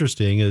was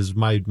interesting is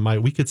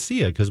we could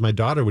see it because my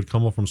daughter would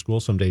come home from school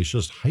some days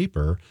just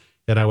hyper.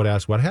 And I would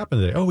ask, what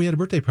happened today? Oh, we had a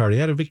birthday party. I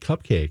had a big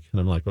cupcake. And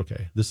I'm like,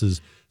 okay,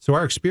 so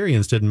our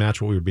experience didn't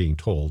match what we were being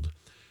told.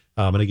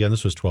 And again,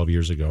 this was 12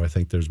 years ago. I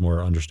think there's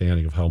more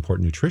understanding of how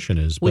important nutrition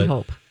is. We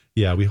hope.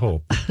 Yeah, we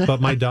hope.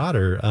 But my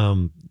daughter,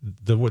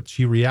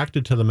 she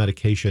reacted to the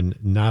medication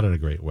not in a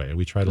great way.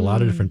 We tried a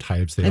lot of different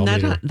types.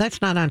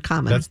 That's not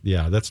uncommon.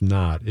 That's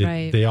not.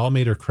 Right. They all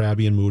made her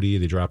crabby and moody.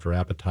 They dropped her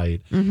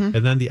appetite. And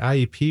then the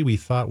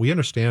IEP, we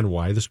understand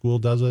why the school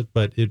does it,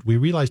 but we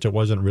realized it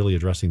wasn't really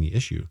addressing the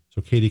issue.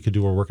 So Katie could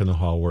do her work in the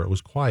hall where it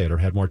was quiet or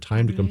had more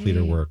time to complete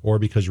her work, or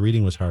because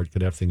reading was hard,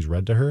 could have things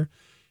read to her.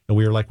 And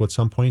we were like, well, at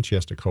some point she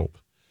has to cope.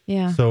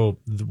 Yeah. So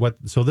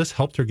this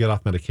helped her get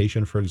off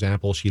medication, for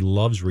example. She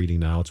loves reading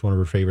now. It's one of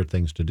her favorite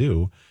things to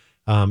do.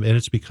 And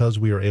it's because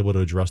we were able to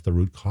address the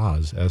root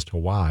cause as to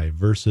why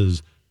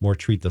versus more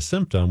treat the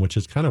symptom, which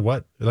is kind of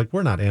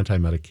we're not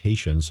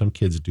anti-medication. Some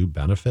kids do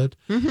benefit,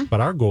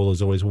 but our goal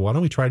is always, well, why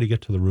don't we try to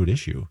get to the root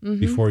issue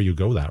before you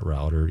go that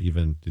route or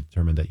even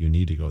determine that you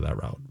need to go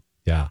that route?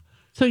 Yeah.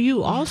 So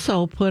you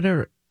also put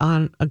her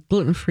on a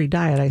gluten-free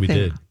diet, I think. We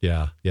did.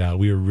 Yeah.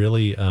 We were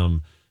really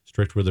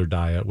strict with her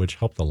diet, which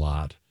helped a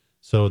lot.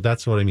 So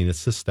that's what I mean. It's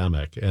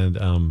systemic.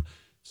 And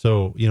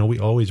so, we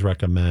always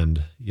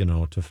recommend,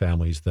 to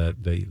families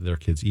that their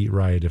kids eat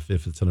right. If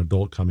it's an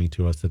adult coming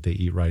to us, that they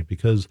eat right.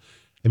 Because,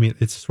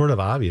 it's sort of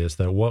obvious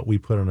that what we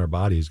put in our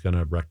body is going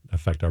to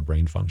affect our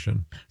brain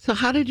function. So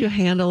how did you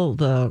handle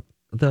the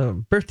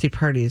birthday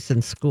parties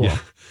in school?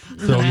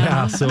 So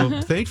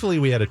thankfully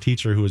we had a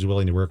teacher who was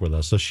willing to work with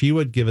us. So she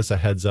would give us a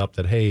heads up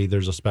that, hey,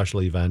 there's a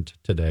special event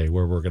today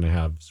where we're going to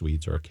have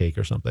sweets or a cake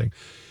or something.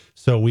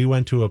 So we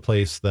went to a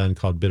place then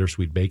called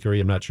Bittersweet Bakery.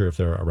 I'm not sure if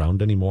they're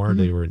around anymore.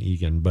 They were in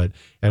Eagan,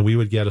 and we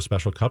would get a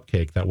special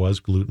cupcake that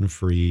was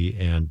gluten-free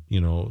and,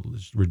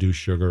 reduced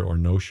sugar or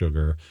no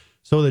sugar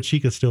so that she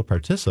could still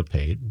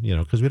participate,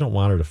 because we don't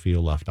want her to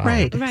feel left out.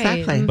 Right,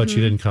 exactly. But she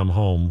didn't come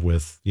home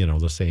with,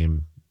 the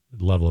same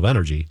level of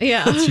energy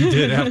that she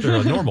did after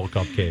a normal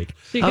cupcake.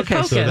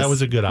 Okay. So that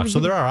was a good option. So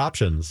there are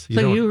options.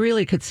 So you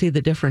really could see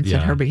the difference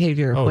in her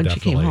behavior when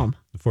definitely. she came home.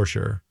 For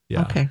sure.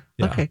 Yeah. Okay.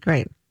 Yeah. Okay,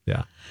 great.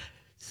 Yeah.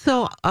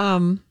 So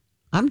I'm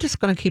just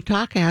going to keep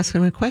talking,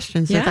 asking me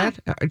questions. Yeah.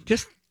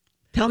 Just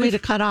tell me to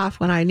cut off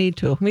when I need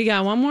to. We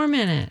got one more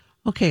minute.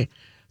 Okay.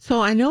 So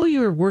I know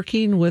you're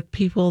working with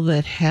people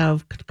that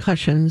have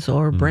concussions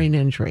or brain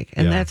injury,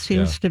 and Yeah, that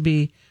seems to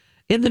be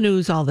in the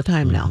news all the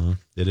time now.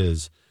 It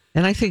is.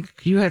 And I think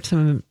you had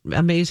some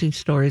amazing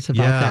stories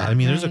about that. I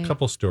mean, there's a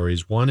couple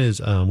stories. One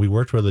is we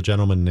worked with a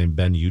gentleman named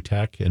Ben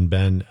Utak, and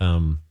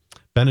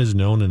Ben is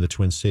known in the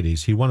Twin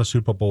Cities. He won a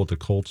Super Bowl with the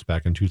Colts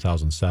back in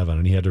 2007,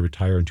 and he had to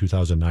retire in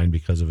 2009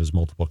 because of his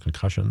multiple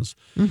concussions.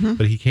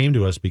 But he came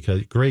to us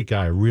because, great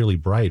guy, really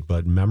bright,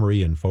 but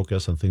memory and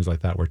focus and things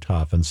like that were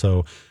tough. And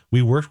so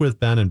we worked with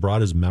Ben and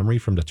brought his memory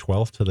from the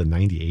 12th to the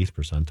 98th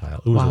percentile.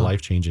 It was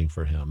life-changing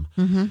for him.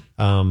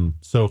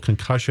 So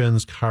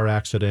concussions, car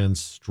accidents,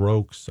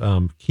 strokes,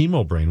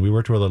 chemo brain. We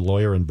worked with a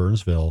lawyer in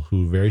Burnsville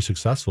who very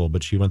successful,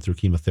 but she went through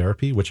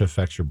chemotherapy, which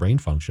affects your brain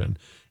function.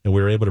 And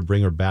we were able to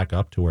bring her back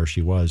up to where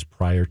she was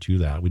prior to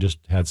that. We just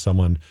had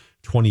someone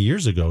 20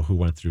 years ago who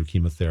went through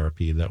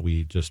chemotherapy that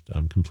we just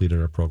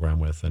completed our program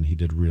with, and he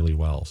did really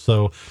well.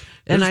 So,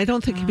 and I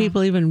don't think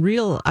people even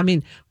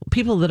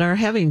people that are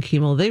having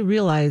chemo, they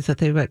realize that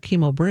they've got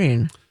chemo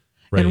brain.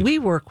 Right. And we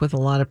work with a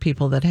lot of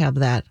people that have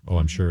that. Oh,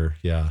 I'm sure.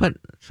 Yeah. But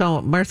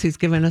so Marcy's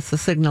giving us the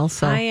signal.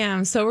 So I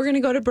am. So we're going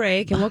to go to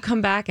break and we'll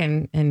come back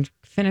and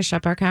finish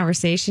up our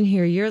conversation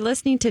here. You're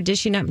listening to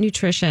Dishing Up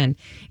Nutrition.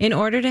 In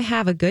order to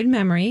have a good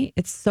memory,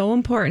 it's so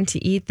important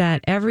to eat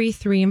that every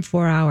 3 and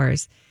 4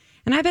 hours.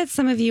 And I bet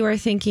some of you are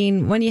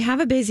thinking, when you have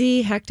a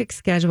busy, hectic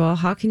schedule,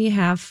 how can you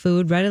have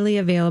food readily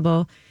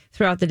available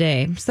throughout the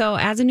day? So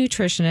as a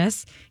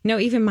nutritionist,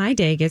 even my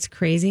day gets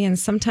crazy and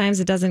sometimes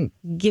it doesn't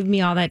give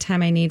me all that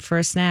time I need for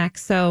a snack.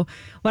 So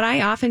what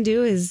I often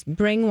do is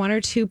bring 1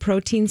 or 2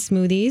 protein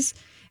smoothies,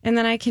 and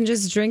then I can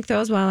just drink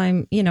those while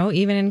I'm,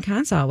 even in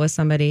consult with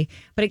somebody.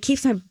 But it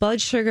keeps my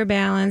blood sugar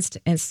balanced,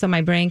 and so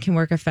my brain can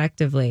work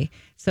effectively.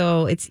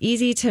 So it's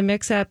easy to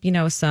mix up,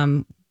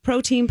 some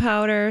protein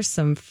powder,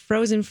 some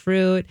frozen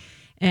fruit,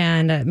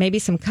 and maybe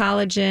some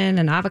collagen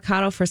and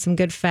avocado for some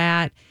good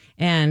fat.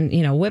 And,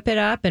 whip it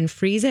up and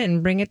freeze it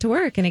and bring it to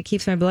work. And it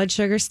keeps my blood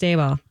sugar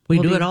stable. We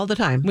do it all the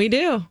time. We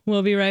do.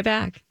 We'll be right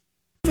back.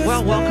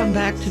 Well, welcome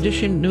back to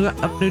Dishing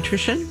Up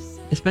Nutrition.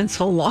 It's been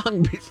so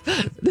long,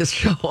 this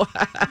show.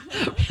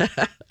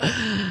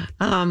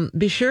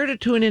 Be sure to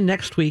tune in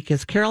next week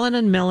as Carolyn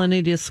and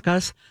Melanie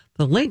discuss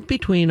the link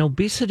between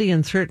obesity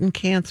and certain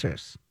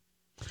cancers.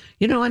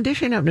 On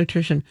Dishing Up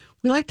Nutrition,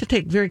 we like to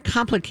take very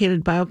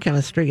complicated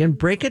biochemistry and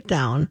break it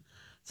down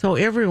so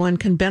everyone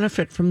can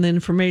benefit from the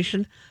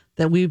information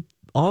that we've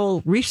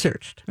all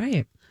researched.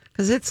 Right.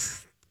 Because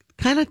it's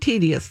kind of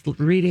tedious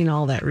reading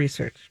all that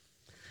research.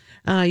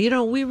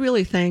 We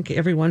really thank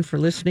everyone for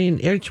listening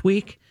each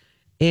week,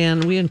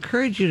 and we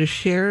encourage you to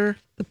share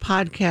the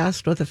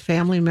podcast with a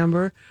family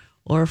member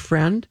or a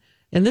friend.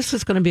 And this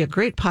is going to be a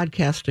great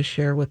podcast to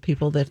share with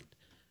people that,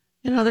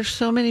 there's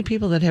so many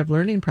people that have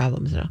learning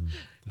problems now.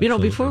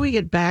 Before we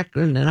get back,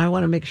 and I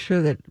want to make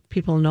sure that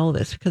people know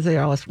this because they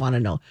always want to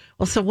know,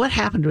 well, so what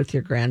happened with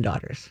your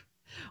granddaughters?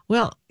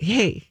 Well,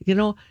 hey,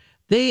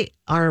 they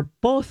are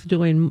both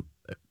doing,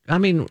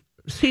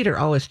 Cedar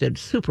always did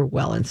super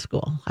well in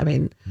school.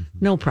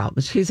 No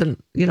problems. She's an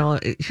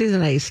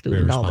A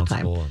student all the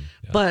time.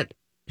 But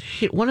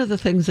one of the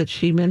things that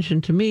she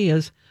mentioned to me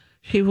is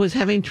she was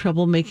having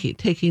trouble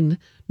taking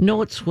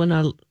notes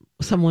when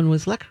someone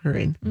was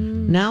lecturing.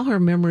 Now her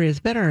memory is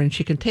better and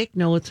she can take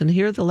notes and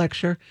hear the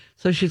lecture.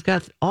 So she's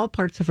got all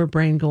parts of her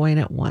brain going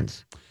at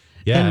once.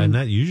 Yeah, and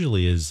that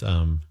usually is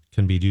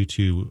can be due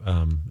to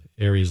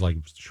areas like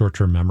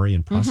short-term memory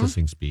and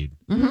processing speed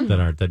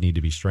that need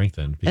to be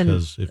strengthened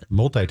because if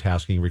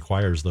multitasking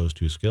requires those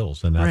 2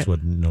 skills, and that's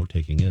what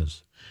note-taking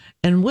is.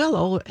 And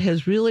Willow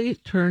has really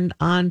turned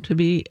on to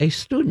be a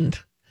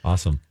student.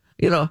 Awesome.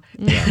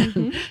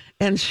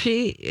 And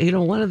she,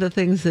 one of the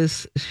things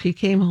is she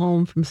came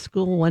home from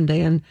school one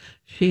day and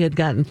she had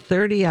gotten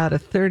 30 out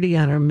of 30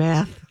 on her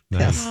math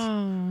test. Oh.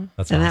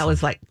 That's and awesome. that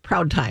was like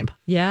proud time.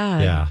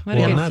 Yeah. What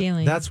a good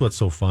feeling. That's what's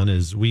so fun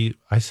is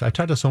I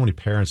talk to so many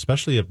parents,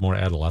 especially of more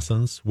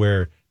adolescents,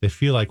 where they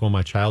feel like, well,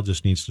 my child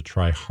just needs to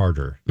try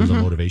harder. There's a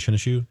motivation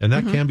issue. And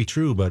that can be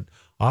true, but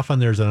often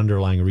there's an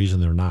underlying reason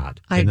they're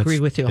not. I agree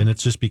with you. And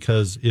it's just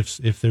because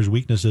if there's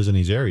weaknesses in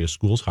these areas,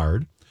 school's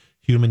hard.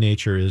 Human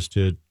nature is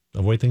to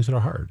avoid things that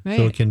are hard. Right.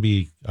 So it can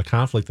be a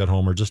conflict at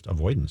home or just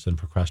avoidance and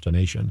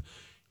procrastination.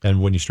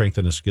 And when you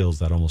strengthen the skills,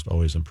 that almost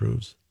always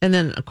improves. And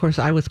then, of course,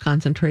 I was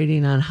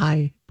concentrating on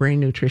high brain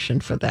nutrition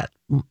for that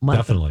month.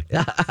 Definitely.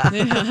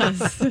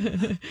 Yes.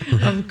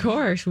 Of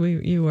course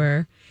you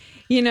were.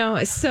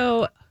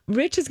 So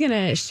Rich is going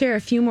to share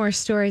a few more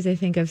stories, I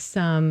think, of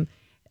some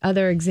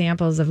other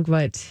examples of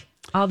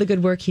all the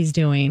good work he's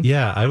doing.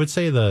 Yeah, I would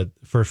say that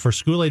for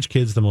school-age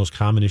kids, the most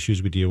common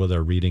issues we deal with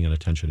are reading and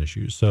attention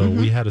issues. So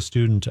we had a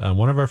student,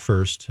 one of our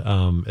first,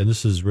 and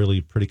this is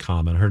really pretty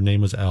common. Her name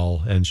was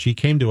Elle, and she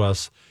came to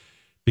us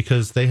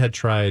because they had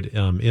tried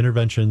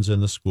interventions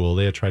in the school.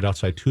 They had tried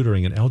outside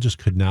tutoring, and Elle just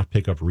could not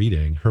pick up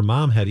reading. Her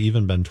mom had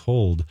even been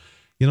told,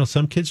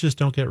 some kids just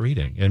don't get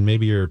reading, and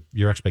maybe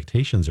your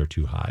expectations are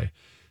too high.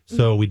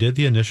 So we did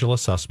the initial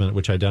assessment,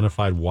 which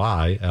identified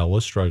why Elle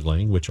was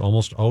struggling, which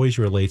almost always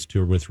relates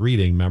to with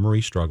reading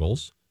memory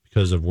struggles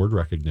because of word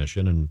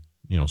recognition and,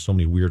 so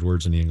many weird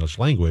words in the English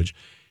language,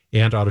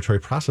 and auditory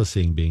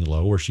processing being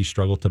low, where she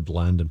struggled to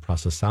blend and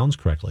process sounds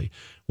correctly.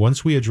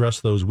 Once we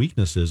addressed those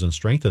weaknesses and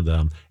strengthened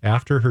them,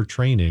 after her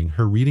training,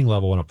 her reading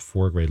level went up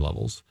 4 grade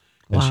levels.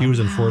 And she was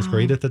in 4th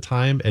grade at the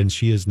time, and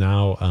she is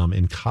now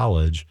in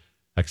college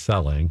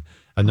excelling.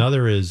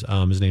 Another is,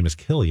 his name is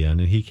Killian,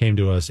 and he came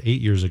to us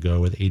 8 years ago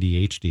with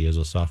ADHD as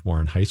a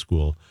sophomore in high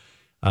school.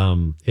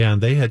 And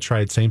they had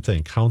tried same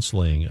thing,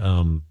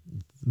 counseling,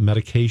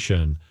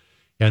 medication.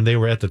 And they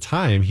were, at the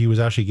time, he was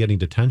actually getting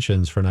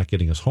detentions for not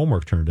getting his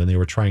homework turned. And they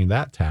were trying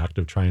that tact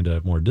of trying to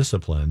more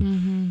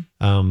discipline.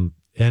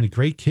 And a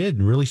great kid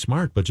and really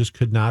smart, but just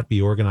could not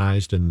be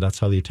organized. And that's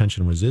how the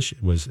attention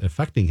was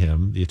affecting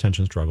him, the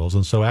attention struggles.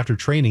 And so after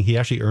training, he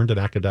actually earned an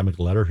academic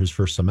letter his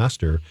first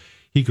semester.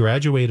 He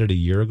graduated a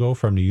year ago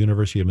from the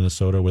University of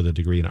Minnesota with a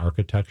degree in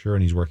architecture,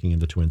 and he's working in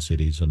the Twin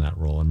Cities in that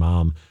role. And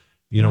Mom,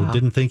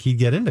 didn't think he'd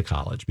get into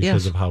college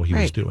because of how he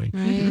was doing.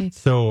 Right.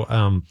 So,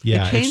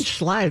 it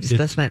changed lives,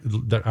 doesn't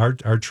it?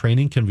 Our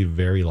training can be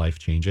very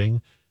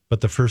life-changing, but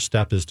the first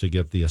step is to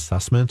get the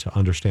assessment to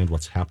understand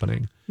what's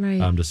happening,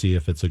 to see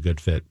if it's a good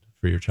fit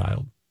for your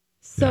child.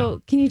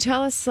 So can you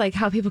tell us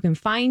how people can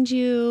find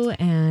you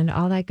and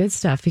all that good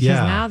stuff? Because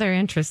now they're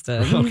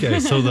interested. Okay.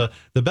 So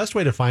the best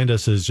way to find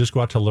us is just go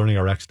out to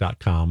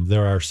learningrx.com.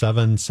 There are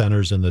 7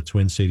 centers in the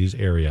Twin Cities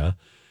area.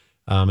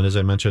 And as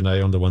I mentioned, I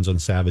own the ones on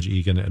Savage,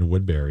 Egan, and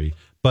Woodbury.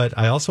 But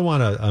I also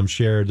want to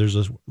share,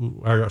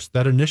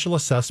 that initial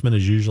assessment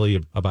is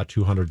usually about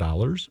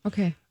 $200.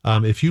 Okay.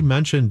 If you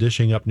mention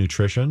Dishing Up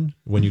Nutrition,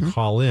 when you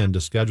call in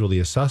to schedule the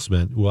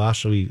assessment, we'll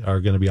actually are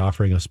going to be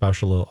offering a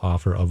special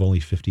offer of only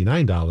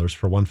 $59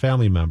 for one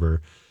family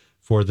member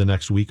for the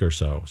next week or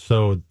so.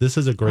 So this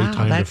is a great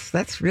time.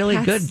 That's really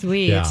good.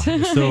 Sweet. Yeah.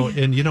 So,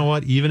 and you know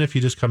what? Even if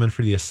you just come in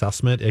for the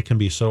assessment, it can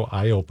be so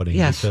eye-opening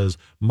because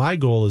my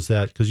goal is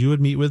that, because you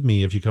would meet with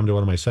me if you come to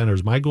one of my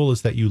centers, my goal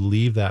is that you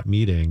leave that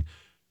meeting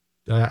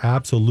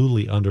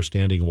absolutely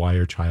understanding why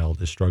your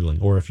child is struggling,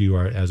 or if you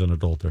are as an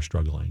adult are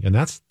struggling. And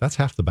that's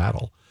half the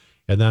battle.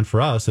 And then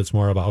for us, it's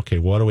more about, okay,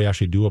 what do we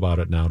actually do about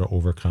it now to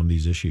overcome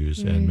these issues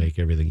and make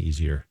everything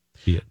easier?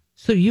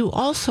 So you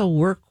also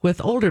work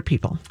with older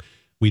people.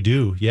 We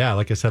do. Yeah.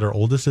 Like I said, our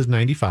oldest is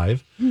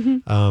 95.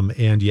 And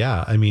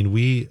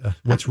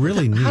what's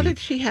really neat. How did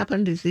she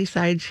happen to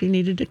decide she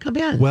needed to come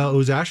in? Well, it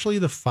was actually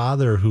the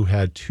father who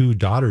had 2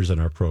 daughters in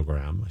our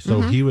program.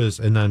 So he was,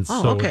 and then,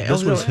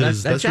 this was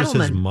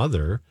his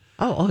mother.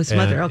 Oh, his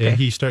mother. Okay.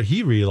 And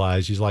he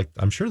realized, he's like,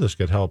 I'm sure this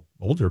could help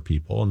older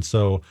people. And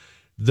so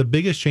the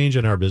biggest change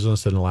in our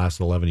business in the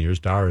last 11 years,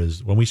 Dar,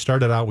 is when we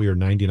started out, we were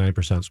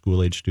 99%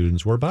 school age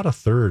students. We're about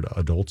 1/3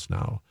 adults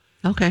now.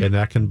 Okay. And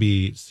that can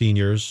be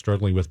seniors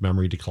struggling with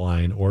memory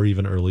decline or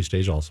even early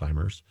stage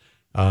Alzheimer's.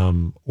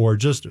 Or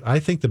just, I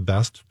think the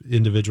best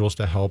individuals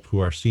to help who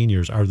are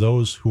seniors are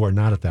those who are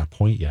not at that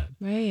point yet.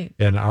 Right.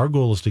 And our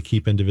goal is to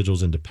keep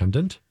individuals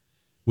independent,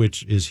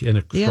 which is in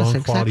a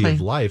strong quality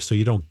of life. So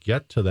you don't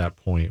get to that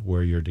point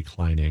where you're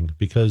declining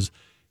because,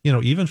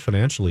 even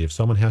financially, if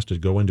someone has to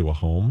go into a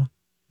home,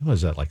 what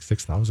is that, like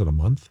 $6,000 a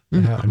month?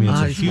 It's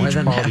a huge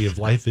quality of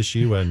life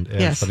issue and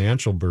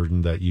financial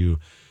burden that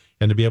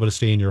and to be able to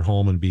stay in your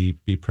home and be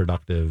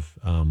productive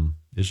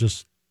is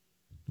just,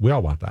 we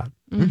all want that.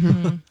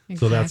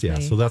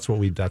 Exactly. So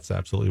that's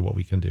absolutely what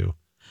we can do.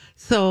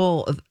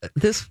 So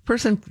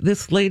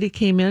this lady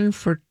came in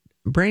for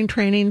brain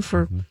training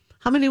for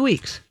how many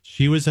weeks?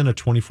 She was in a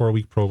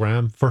 24-week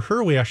program. For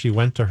her, we actually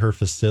went to her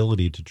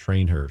facility to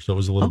train her. So it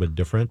was a little bit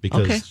different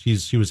because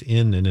she was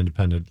in an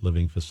independent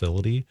living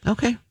facility.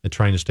 Okay. And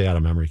trying to stay out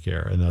of memory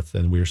care.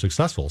 And we were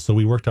successful. So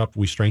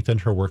we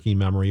strengthened her working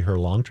memory, her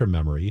long-term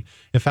memory.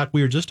 In fact,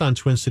 we were just on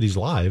Twin Cities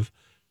Live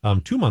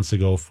 2 months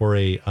ago for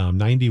a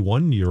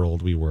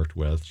 91-year-old we worked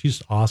with.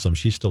 She's awesome.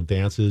 She still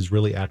dances,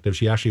 really active.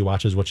 She actually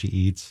watches what she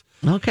eats.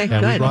 Okay,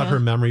 and we brought her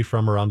memory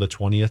from around the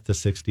 20th to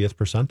 60th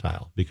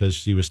percentile because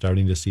she was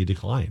starting to see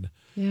decline.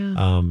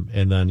 Yeah.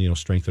 And then,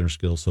 strengthen her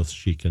skills so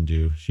she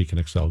can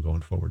excel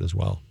going forward as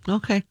well.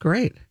 Okay,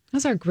 great.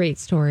 Those are great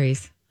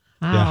stories.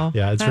 Wow.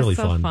 Yeah, it's That's really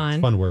so fun.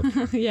 It's fun work.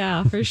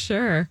 Yeah, for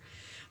sure.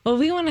 Well,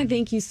 we want to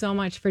thank you so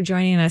much for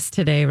joining us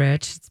today,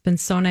 Rich. It's been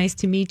so nice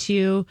to meet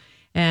you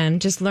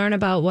and just learn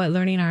about what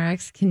Learning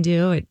RX can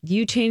do.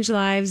 You change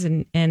lives,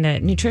 and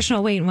at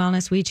Nutritional Weight and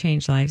Wellness, we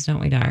change lives, don't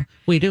we, Dar?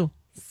 We do.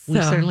 We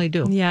certainly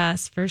do.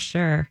 Yes, for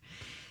sure.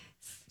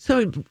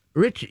 So,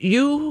 Rich,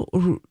 you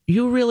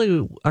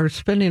really are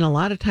spending a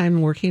lot of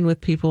time working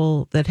with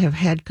people that have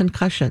had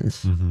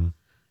concussions. Mm-hmm.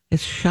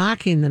 It's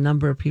shocking the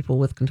number of people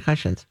with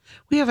concussions.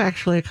 We have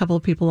actually a couple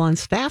of people on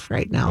staff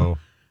right now,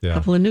 a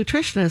couple of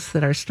nutritionists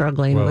that are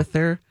struggling with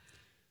their,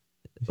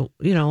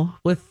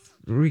 with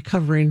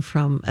recovering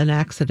from an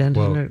accident.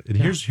 Well, and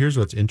here's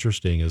what's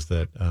interesting is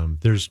that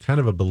there's kind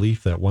of a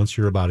belief that once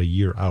you're about a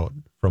year out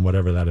from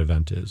whatever that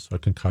event is, a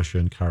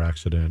concussion, car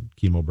accident,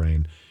 chemo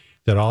brain,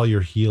 that all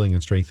your healing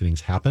and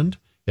strengthening's happened,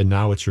 and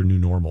now it's your new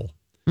normal.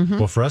 Mm-hmm.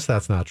 Well, for us,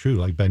 that's not true.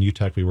 Like Ben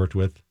Utek, we worked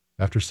with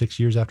after 6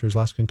 years after his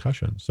last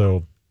concussion.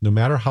 So no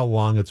matter how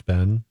long it's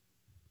been,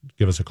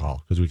 give us a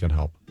call because we can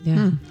help.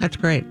 Yeah. That's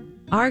great.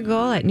 Our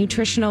goal at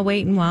Nutritional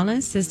Weight and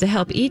Wellness is to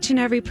help each and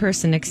every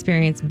person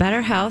experience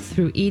better health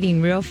through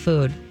eating real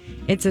food.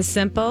 It's a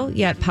simple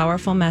yet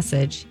powerful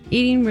message.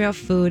 Eating real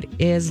food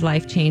is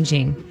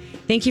life-changing.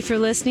 Thank you for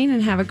listening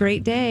and have a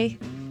great day.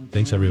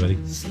 Thanks, everybody.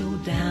 Slow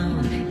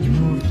down, you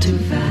move too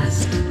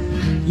fast.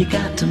 You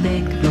got to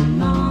make the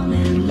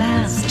morning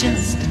last.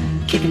 Just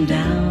kicking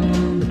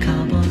down the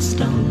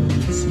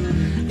cobblestones,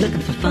 looking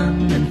for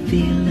fun and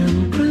feeling